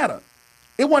not matter.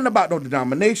 It wasn't about no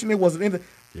denomination. It wasn't.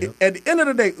 At the end of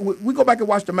the day, we go back and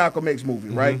watch the Malcolm X movie,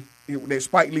 right? That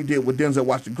Spike Lee did with Denzel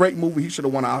Washington. Great movie. He should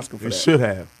have won an Oscar for that. He should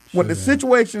have. When the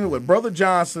situation with Brother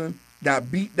Johnson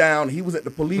got beat down, he was at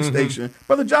the police station.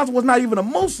 Brother Johnson was not even a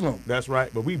Muslim. That's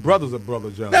right. But we brothers of Brother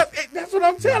Johnson. That's what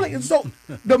I'm telling you. So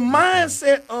the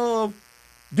mindset of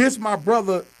this, my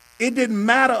brother, it didn't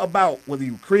matter about whether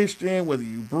you Christian, whether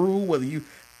you brew, whether you,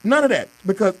 none of that.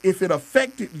 Because if it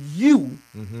affected you,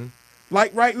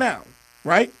 like right now,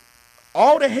 right?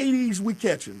 All the Hades we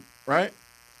catching, right?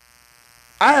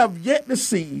 I have yet to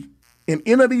see in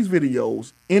any of these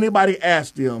videos anybody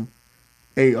ask them,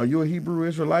 hey, are you a Hebrew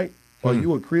Israelite? Are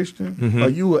you a Christian? Are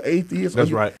you an atheist?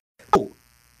 That's right.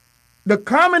 The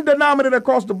common denominator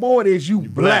across the board is you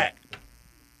black,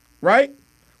 right?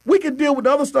 We could deal with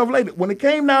the other stuff later. When it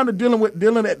came down to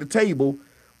dealing at the table,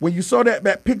 when you saw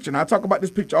that picture, and I talk about this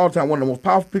picture all the time, one of the most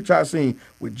powerful pictures I've seen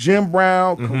with Jim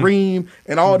Brown, Kareem,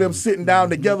 and all them sitting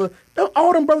down together.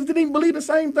 All them brothers didn't even believe the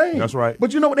same thing. That's right.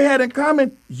 But you know what they had in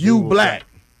common? You black.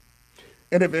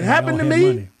 And if it happened to me,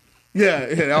 money.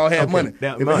 they all had money. If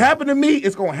it happened to me,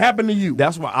 it's going to happen to you.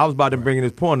 That's why I was about to bring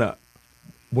this point up.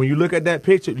 When you look at that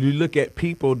picture, you look at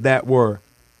people that were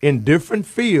in different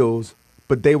fields,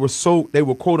 but they were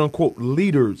quote unquote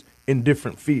leaders in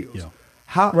different fields.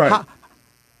 Yeah.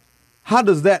 How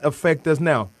does that affect us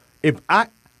now? If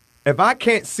I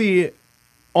can't see it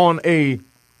on a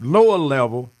lower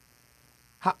level,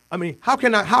 how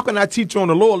can I teach on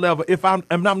the lower level if I'm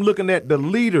looking at the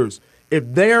leaders, if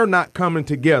they're not coming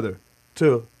together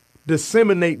to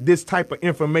disseminate this type of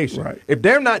information? Right. If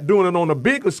they're not doing it on a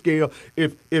bigger scale,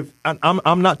 if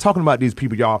I'm not talking about these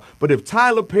people, y'all, but if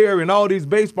Tyler Perry and all these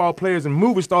baseball players and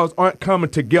movie stars aren't coming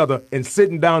together and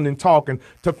sitting down and talking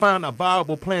to find a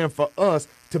viable plan for us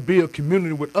to build a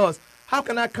community with us, how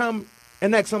can I come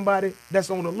and ask somebody that's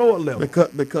on the lower level?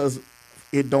 Because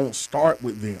it don't start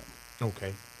with them.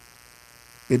 Okay.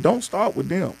 It don't start with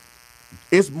them.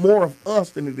 It's more of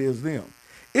us than it is them.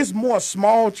 It's more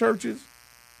small churches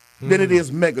than it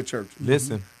is mega churches.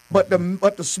 Listen. But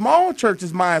the small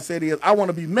church's mindset is, I want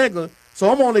to be mega,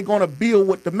 so I'm only going to build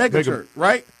with the mega church,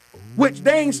 right? Which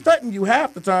they ain't stunting you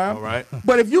half the time. All right.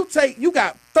 But if you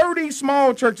got 30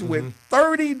 small churches with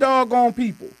 30 doggone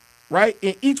people, right,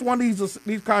 in each one of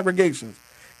these congregations,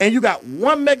 and you got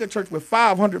one mega church with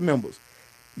 500 members,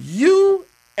 you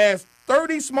as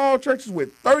 30 small churches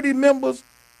with 30 members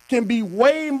can be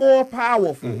way more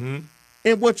powerful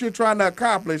in what you're trying to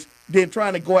accomplish than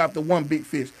trying to go after one big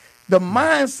fish. The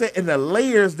mindset and the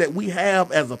layers that we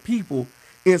have as a people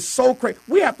is so crazy.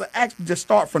 We have to actually just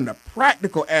start from the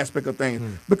practical aspect of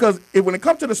things. Because when it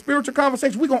comes to the spiritual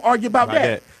conversation, we're going to argue about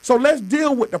that. So let's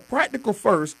deal with the practical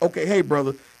first. Okay, hey,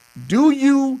 brother, do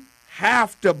you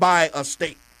have to buy a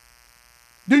steak?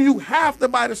 Do you have to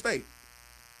buy the steak?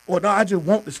 Or no, I just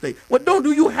want the steak. Well,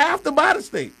 do you have to buy the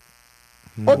steak?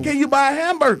 Or can you buy a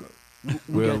hamburger?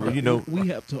 Well, you know, we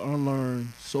have to unlearn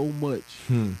so much.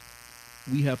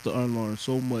 We have to unlearn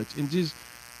so much. And just,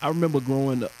 I remember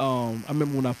growing, I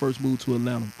remember when I first moved to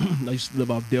Atlanta, I used to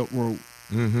live off Delk Road.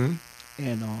 And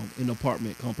in an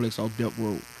apartment complex off Delk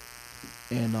Road.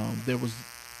 And there was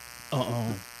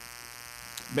a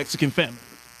Mexican family.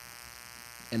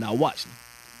 And I watched them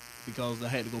because I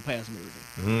had to go past them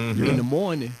every day. In the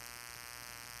morning,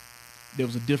 there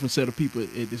was a different set of people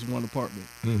at this one apartment.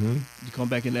 Mm-hmm. You come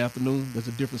back in the afternoon, there's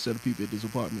a different set of people at this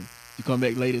apartment. You come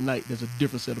back late at night, there's a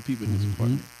different set of people in this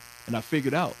apartment. And I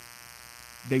figured out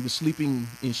they were sleeping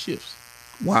in shifts.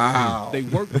 Wow. They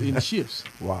worked in shifts.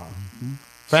 Wow.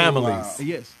 Families. wow.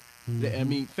 Yes. I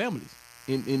mean, families.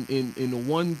 In a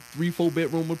 1, 3, 4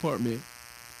 bedroom apartment,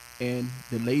 and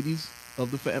the ladies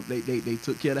of the family, they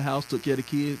took care of the house, took care of the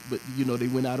kids, but they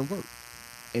went out and worked.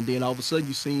 And then all of a sudden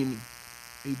you seen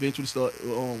eventually start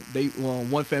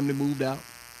one family moved out.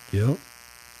 Yep.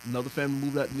 Another family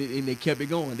moved out, and they kept it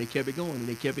going. They kept it going, and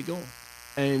they kept it going.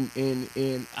 And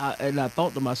I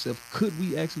thought to myself, could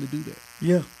we actually do that?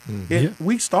 Yeah. Yeah.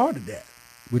 We started that.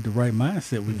 With the right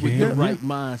mindset, we With can. the right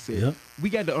mindset. Yep. We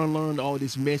got to unlearn all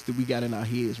this mess that we got in our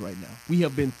heads right now. We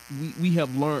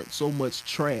have learned so much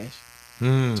trash,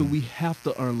 so we have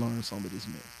to unlearn some of this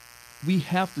mess. We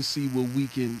have to see what we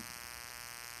can.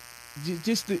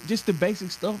 Just the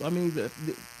basic stuff. I mean,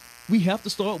 we have to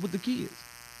start with the kids.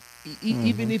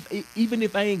 Even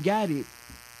if I ain't got it,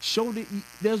 show that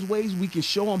there's ways we can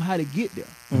show them how to get there.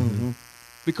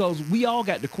 Because we all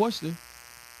got the question.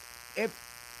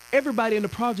 Everybody in the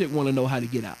project want to know how to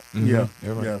get out. Yeah.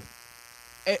 Right.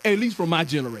 Yeah. At least from my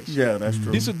generation. Yeah, that's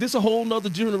true. This a whole nother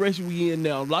generation we in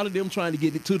now. A lot of them trying to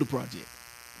get it to the project.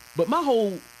 But my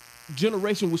whole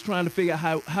generation was trying to figure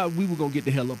out how we were gonna get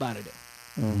the hell up out of there.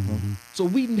 So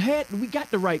we got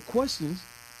the right questions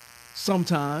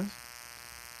sometimes,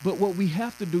 but what we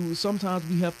have to do is sometimes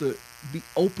we have to be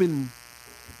open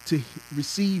to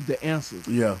receive the answers.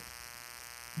 Yeah.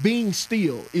 Being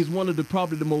still is one of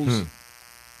probably the most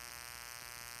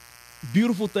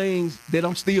beautiful things that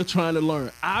I'm still trying to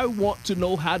learn. I want to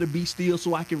know how to be still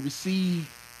so I can receive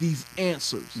these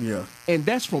answers. Yeah. And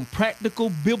that's from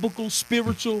practical, biblical,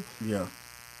 spiritual, Yeah.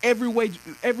 every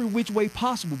which way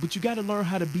possible. But you got to learn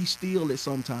how to be still at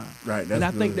some time. Right. That's and I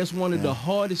think good. that's one of the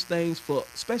hardest things for,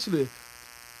 especially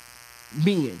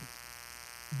men,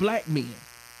 black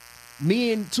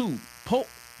men too.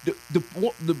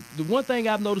 The one thing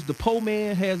I've noticed the poor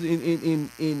man has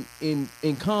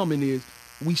in common is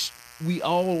we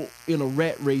all in a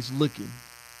rat race looking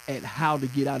at how to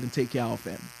get out and take care of our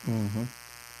family.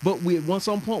 But at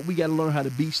some point we got to learn how to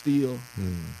be still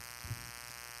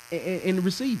and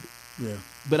receive it. Yeah.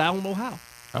 But I don't know how.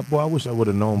 I wish I would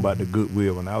have known about the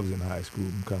goodwill when I was in high school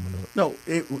and coming up. No,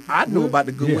 I knew about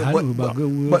the goodwill. Yeah, I knew about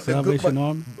goodwill, Salvation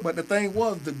Army. But the thing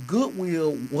was, the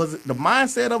goodwill the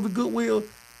mindset of the goodwill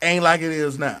ain't like it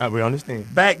is now. We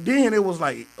understand. Back then, it was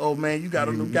like, oh man, you got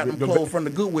them clothes from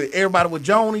the Goodwill. Everybody was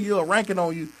joning you or ranking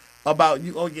on you about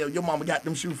you. Oh yeah, your mama got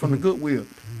them shoes from the Goodwill.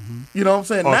 You know what I'm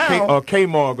saying? Or now,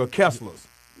 Kmart or Kessler's.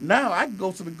 Now I can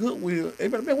go to the Goodwill.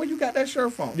 Everybody, man, where you got that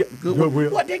shirt from? Yeah,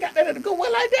 Goodwill. What they got that at the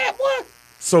Goodwill like that, boy?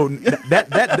 So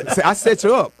that I set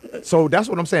you up. So that's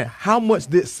what I'm saying. How much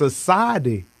did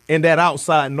society and that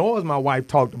outside noise my wife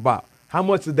talked about? How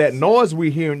much of that noise we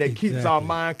hearing that keeps our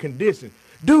mind conditioned?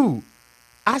 Dude,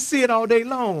 I see it all day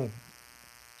long.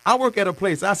 I work at a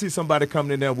place. I see somebody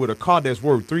coming in there with a car that's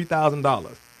worth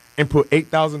 $3,000 and put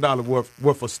 $8,000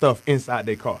 worth of stuff inside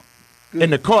their car. Good.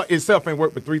 And the car itself ain't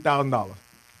worth but $3,000.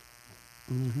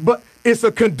 But it's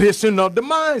a condition of the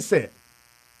mindset.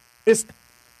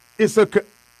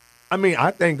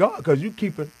 I thank God because you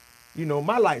keeping,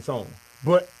 my lights on.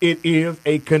 But it is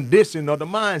a condition of the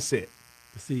mindset.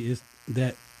 See, it's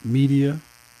that media.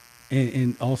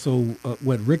 And also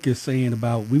what Rick is saying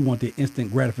about we want the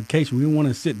instant gratification. We want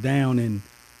to sit down and,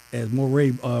 as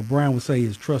Moreh Brown would say,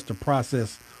 is trust the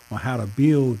process on how to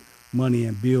build money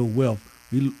and build wealth.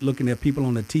 We looking at people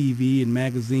on the TV and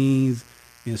magazines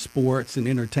and sports and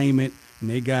entertainment, and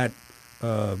they got,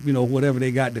 whatever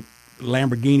they got, the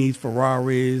Lamborghinis,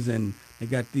 Ferraris, and they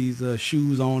got these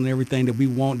shoes on and everything that we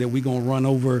want, that we going to run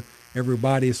over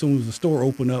everybody as soon as the store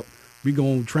open up. We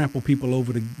gonna trample people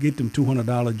over to get them $200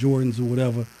 Jordans or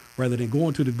whatever, rather than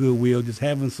going to the Goodwill, just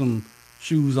having some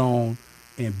shoes on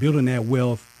and building that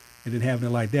wealth, and then having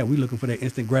it like that. We looking for that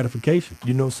instant gratification.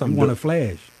 You know something? We want a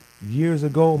flash. Years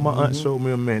ago, my aunt showed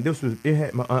me a man. It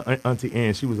had my auntie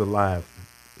Ann. She was alive.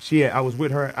 I was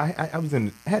with her. I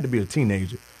had to be a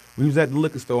teenager. We was at the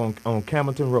liquor store on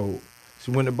Camilton Road. She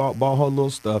went and bought her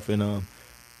little stuff, and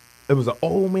there was an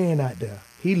old man out there.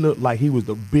 He looked like he was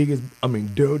the biggest,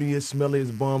 dirtiest,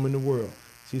 smelliest bum in the world.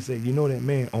 She said, you know that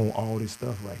man owned all this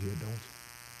stuff right here, don't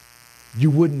you?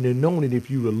 You wouldn't have known it if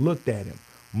you would have looked at him.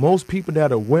 Most people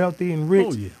that are wealthy and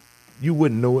rich, you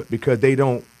wouldn't know it because they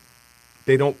don't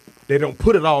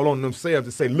put it all on themselves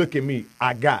to say, look at me,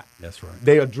 I got. That's right.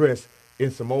 They are dressed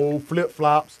in some old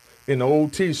flip-flops, in an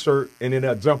old T-shirt, and then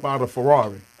they'll jump out of a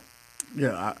Ferrari.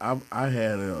 Yeah, I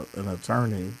had an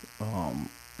attorney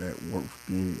that worked with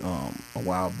me a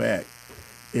while back.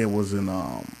 It was in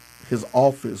his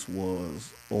office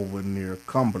was over near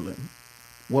Cumberland.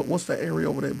 What's that area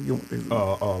over there? Begin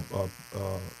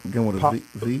with a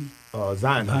V.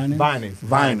 Vinings.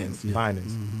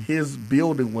 Mm-hmm. His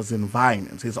building was in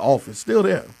Vinings. His office still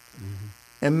there. Mm-hmm.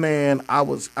 And man, I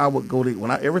would go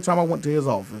there every time I went to his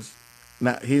office.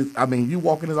 Now you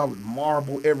walk in his office,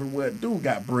 marble everywhere. Dude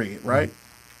got bread, right?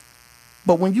 Mm-hmm.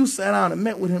 But when you sat down and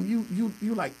met with him, you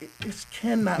like this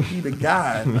cannot be the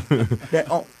guy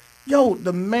that.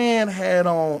 The man had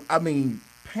on.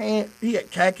 Pants. He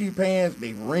had khaki pants.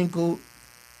 They wrinkled.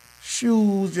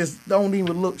 Shoes just don't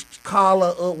even look.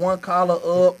 One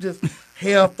collar up, just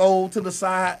hair thrown to the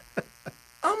side.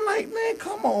 I'm like, man,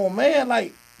 come on, man.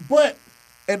 Like, but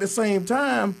at the same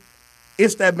time,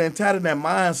 it's that mentality, that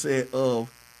mindset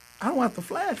of, I don't have to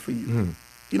flash for you. Mm.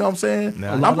 You know what I'm saying?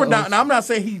 Now, I'm not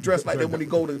saying he dressed like that when he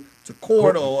go to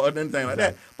court or anything like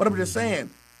that. But I'm just saying,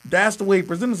 that's the way he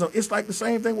presents himself. It's like the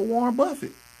same thing with Warren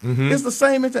Buffett. Mm-hmm. It's the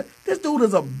same. This dude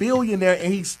is a billionaire,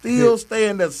 and he still stay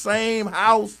in the same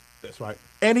house. That's right.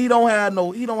 And he don't have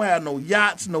no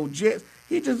yachts, no jets.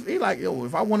 He like, yo,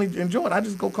 if I want to enjoy it, I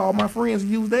just go call my friends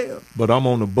and use theirs. But I'm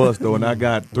on the bus though, and I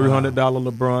got $300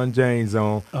 LeBron James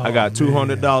on. I got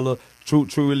 $200 True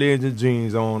Religion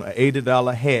jeans on, an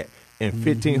 $80 hat, and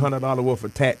 $1,500 worth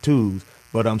of tattoos.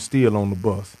 But I'm still on the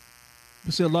bus.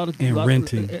 But see,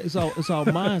 renting. It's our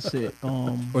mindset.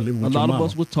 Or living A with lot your of mama.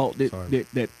 us were taught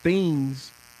that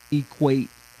things equate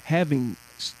having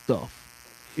stuff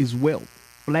is wealth.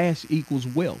 Flash equals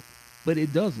wealth, but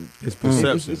it doesn't. It's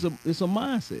perception. It's a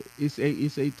mindset. It's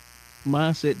a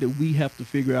mindset that we have to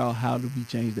figure out how do we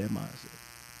change that mindset.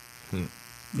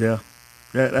 Yeah,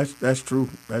 that's true.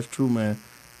 That's true, man.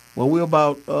 Well, we're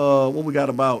about we got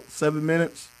about 7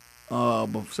 minutes.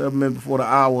 But 7 minutes before the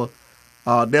hour.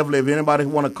 Definitely, if anybody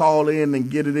want to call in and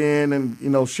get it in and,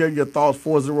 share your thoughts,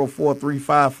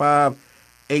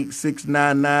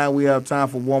 404-355-8699. We have time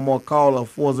for one more caller,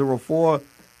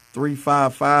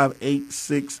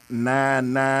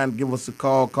 404-355-8699. Give us a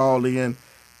call in.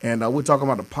 And we're talking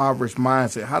about the impoverished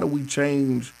mindset. How do we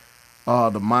change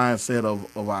the mindset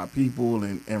of our people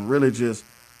and really just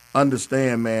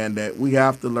understand, man, that we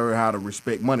have to learn how to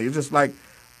respect money. It's just like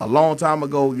a long time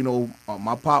ago,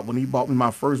 my pop, when he bought me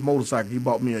my first motorcycle, he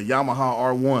bought me a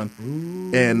Yamaha R1.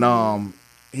 Ooh. And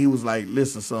he was like,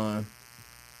 listen, son,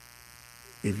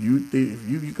 if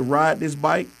you can ride this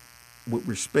bike with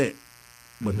respect,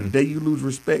 but the day you lose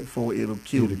respect for it, it'll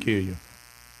kill you.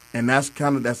 And that's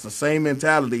the same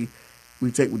mentality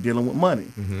we take with dealing with money.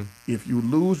 Mm-hmm. If you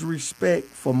lose respect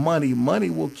for money, money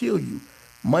will kill you.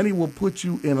 Money will put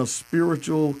you in a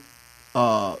spiritual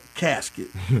casket,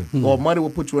 or money will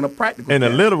put you in a practical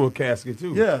casket. A literal casket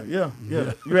too. Yeah. You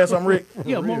had something, Rick?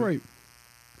 Yeah, Moreh,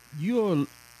 you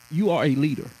are a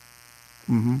leader,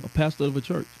 a pastor of a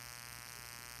church.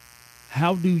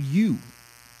 How do you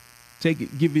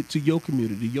give it to your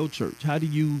community, your church? How do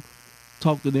you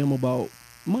talk to them about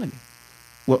money?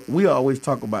 Well, we always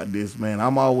talk about this, man.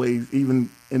 I'm always,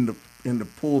 even in the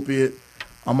pulpit,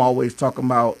 I'm always talking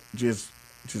about just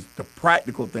the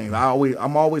practical things.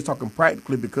 I'm always talking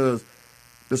practically, because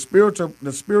the spiritual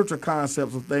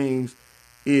concepts of things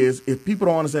is, if people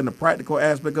don't understand the practical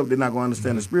aspect of it, they're not going to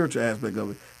understand the spiritual aspect of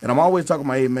it. And I'm always talking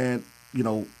about, hey, man,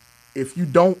 if you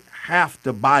don't have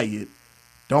to buy it,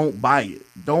 don't buy it.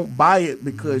 Don't buy it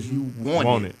because you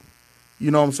want it.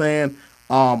 You know what I'm saying?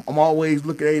 I'm always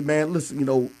looking, hey, man, listen,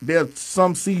 there are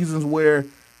some seasons where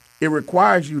it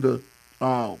requires you to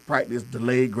practice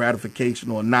delayed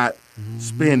gratification or not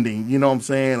spending, you know what I'm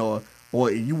saying?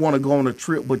 Or you want to go on a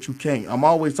trip, but you can't. I'm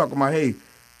always talking about, hey,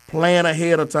 plan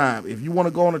ahead of time. If you want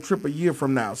to go on a trip a year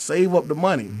from now, save up the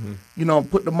money.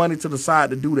 Put the money to the side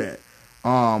to do that.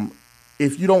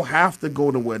 If you don't have to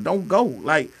go nowhere, don't go.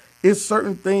 Like, it's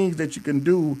certain things that you can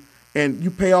do, and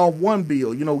you pay off one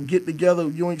bill. Get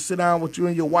together, sit down with you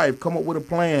and your wife, come up with a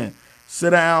plan,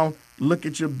 sit down, look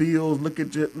at your bills, look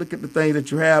at the things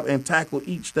that you have, and tackle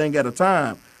each thing at a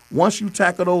time. Once you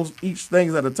tackle each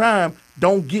things at a time,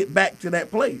 don't get back to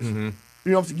that place. You know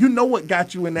what I'm saying? You know what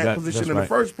got you in that position in the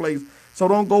first place, so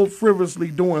don't go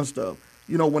frivolously doing stuff.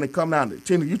 When it come down to it.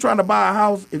 You're trying to buy a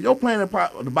house, if you're planning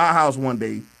to buy a house one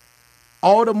day,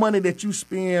 all the money that you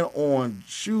spend on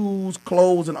shoes,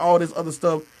 clothes, and all this other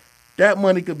stuff, that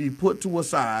money could be put to a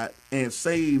side and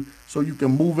saved so you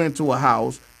can move into a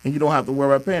house and you don't have to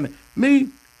worry about paying it. Me,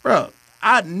 bro,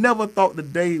 I never thought the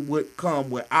day would come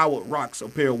where I would rock a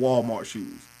pair of Walmart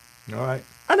shoes. All right.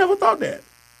 I never thought that.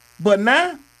 But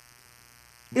now,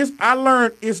 I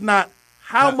learned it's not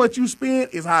how much you spend,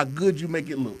 it's how good you make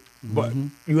it look. But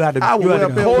you got to I would wear a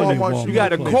pair of coordinate. Walmart You got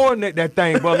to shoes. coordinate that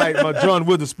thing, bro. Like my John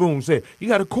Witherspoon said, you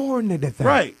got to coordinate that thing.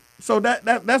 Right. So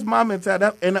that's my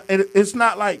mentality. And it's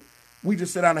not like we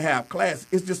just sit down and have class.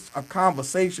 It's just a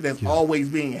conversation that's always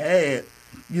being had,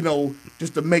 you know,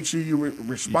 just to make sure you're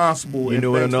responsible. You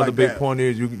know what another like big that. point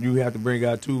is? You have to bring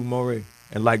out too, Moreh.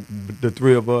 And like the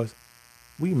three of us,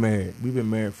 we married. We've been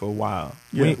married for a while.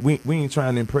 Yeah. We ain't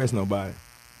trying to impress nobody.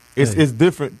 It's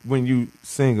different when you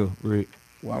single, Rick.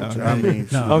 Well, I mean,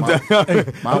 No.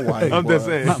 my wife. I'm just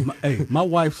saying. Hey, my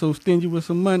wife's so stingy with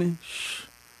some money.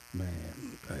 Man,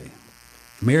 hey.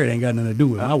 Married ain't got nothing to do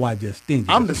with it. My wife just stingy.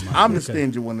 I'm with some the money, I'm the okay?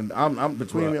 stingy one. I'm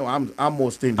between me. I'm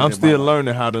more stingy. I'm than still my wife.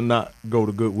 learning how to not go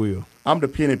to Goodwill. I'm the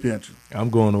penny pincher. I'm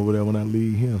going over there when I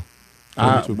leave him.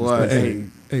 Boy,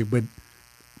 Hey, but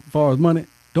as far as money,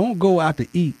 don't go out to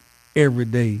eat every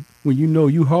day when you know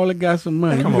you hardly got some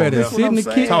money. Come You on better now. sit in the That's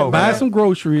what I'm kitchen, saying, buy man. some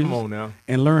groceries, Come on now.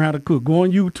 and learn how to cook. Go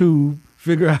on YouTube,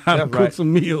 figure out how to That's cook right.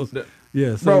 some meals. That-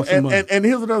 Yeah, save bro. some money. And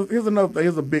here's another thing.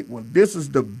 Here's a big one. This is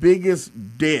the biggest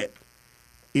debt.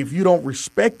 If you don't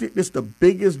respect it, it's the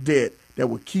biggest debt that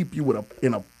will keep you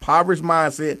in a impoverished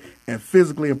mindset and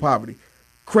physically in poverty.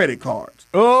 Credit cards.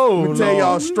 Oh, Let me tell Lord.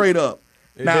 y'all straight up.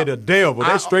 They the devil.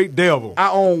 They straight devil.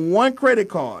 I own one credit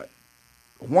card,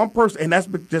 one person, and that's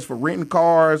just for renting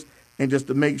cars and just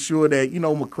to make sure that, you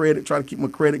know, try to keep my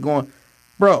credit going.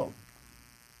 Bro,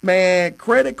 man,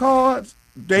 credit cards,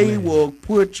 they will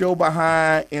put your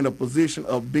behind in a position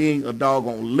of being a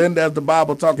doggone lender, as the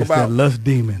Bible talk It's about. that lust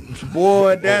demon.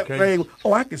 Boy, that Okay. thing,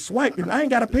 I can swipe it. I ain't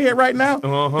got to pay it right now.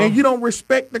 Uh-huh. And you don't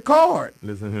respect the card.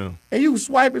 Listen here. And you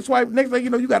swipe it. Next thing you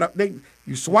know,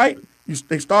 you swipe.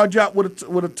 They start you out with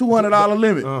a $200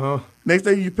 limit. Uh-huh. Next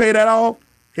thing you pay that off,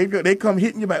 they come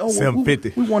hitting you like, oh,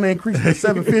 $750. we want to increase it to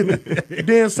 $750.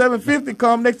 Then $750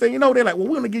 come. Next thing you know, they're like, well,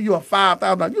 we're gonna give you a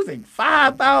 $5,000. You think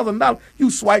 $5,000? You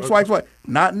swipe,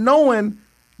 not knowing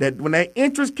that when that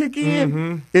interest kick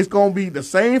in, it's gonna be the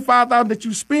same $5,000 that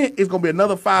you spent. It's gonna be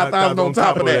another $5,000 on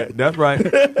top of that. That's right.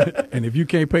 And if you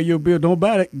can't pay your bill, don't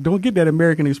buy it. Don't get that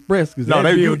American Express because that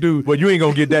bill do. But you ain't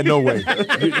gonna get that no way.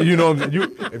 you know,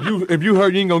 if you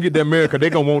heard you ain't gonna get that America, they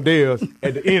gonna want theirs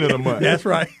at the end of the month. That's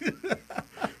right.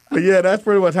 But yeah, that's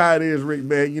pretty much how it is, Rick,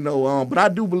 man. You know, but I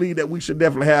do believe that we should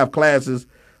definitely have classes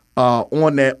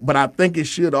on that. But I think it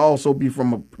should also be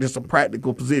from just a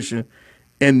practical position.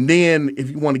 And then if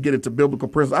you want to get into biblical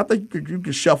principles, I think you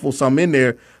can shuffle some in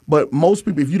there. But most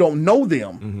people, if you don't know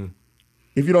them,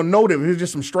 if it's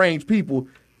just some strange people,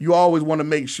 you always want to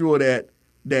make sure that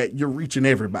you're reaching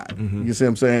everybody. You see what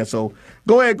I'm saying? So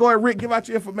go ahead, Rick. Give out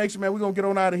your information, man. We're going to get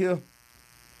on out of here.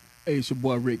 Hey, it's your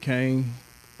boy Rick Kane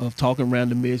of Talking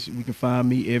Random Ish. You can find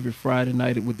me every Friday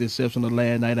night, with the exception of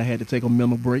last night. I had to take a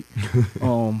mental break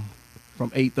from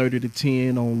 8:30 to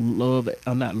 10 on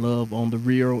on the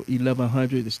Real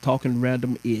 1100. It's Talking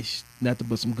Random Ish. Nothing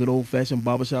but some good old fashioned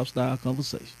barbershop style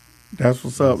conversation. That's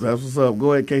what's up.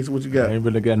 Go ahead, Casey. What you got? I ain't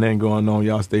really got nothing going on.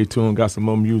 Y'all stay tuned. Got some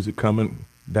more music coming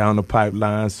down the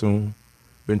pipeline soon.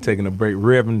 Been taking a break.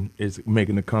 Reverend is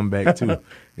making a comeback too.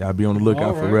 Y'all be on the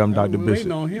lookout for Reverend Dr. Bishop.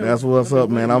 That's what's up,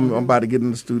 man. I'm about to get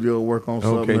in the studio and work on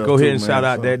something. Okay, else go ahead too, and man. shout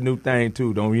out So- that new thing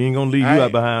too. Don't we ain't gonna leave you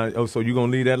out behind. Oh, so you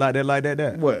gonna leave that like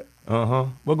that? What?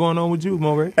 What going on with you,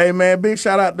 Moreh? Hey, man, big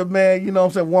shout out to, man, you know what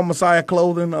I'm saying, One Messiah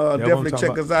Clothing. what I'm Definitely talking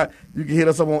check us out. You can hit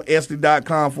us up on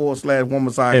SD.com/One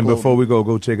Messiah And Clothing. before we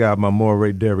go check out my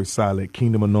Moreh Derrick Silent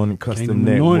Kingdom Anointing Custom Kingdom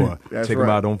Network. Anointing. That's Check them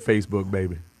right. out on Facebook,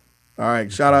 baby. All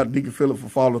right, shout out to Deacon Phillip for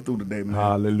following through today, man.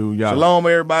 Hallelujah. Shalom,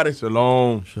 everybody.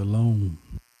 Shalom. Shalom.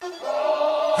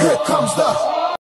 Here comes the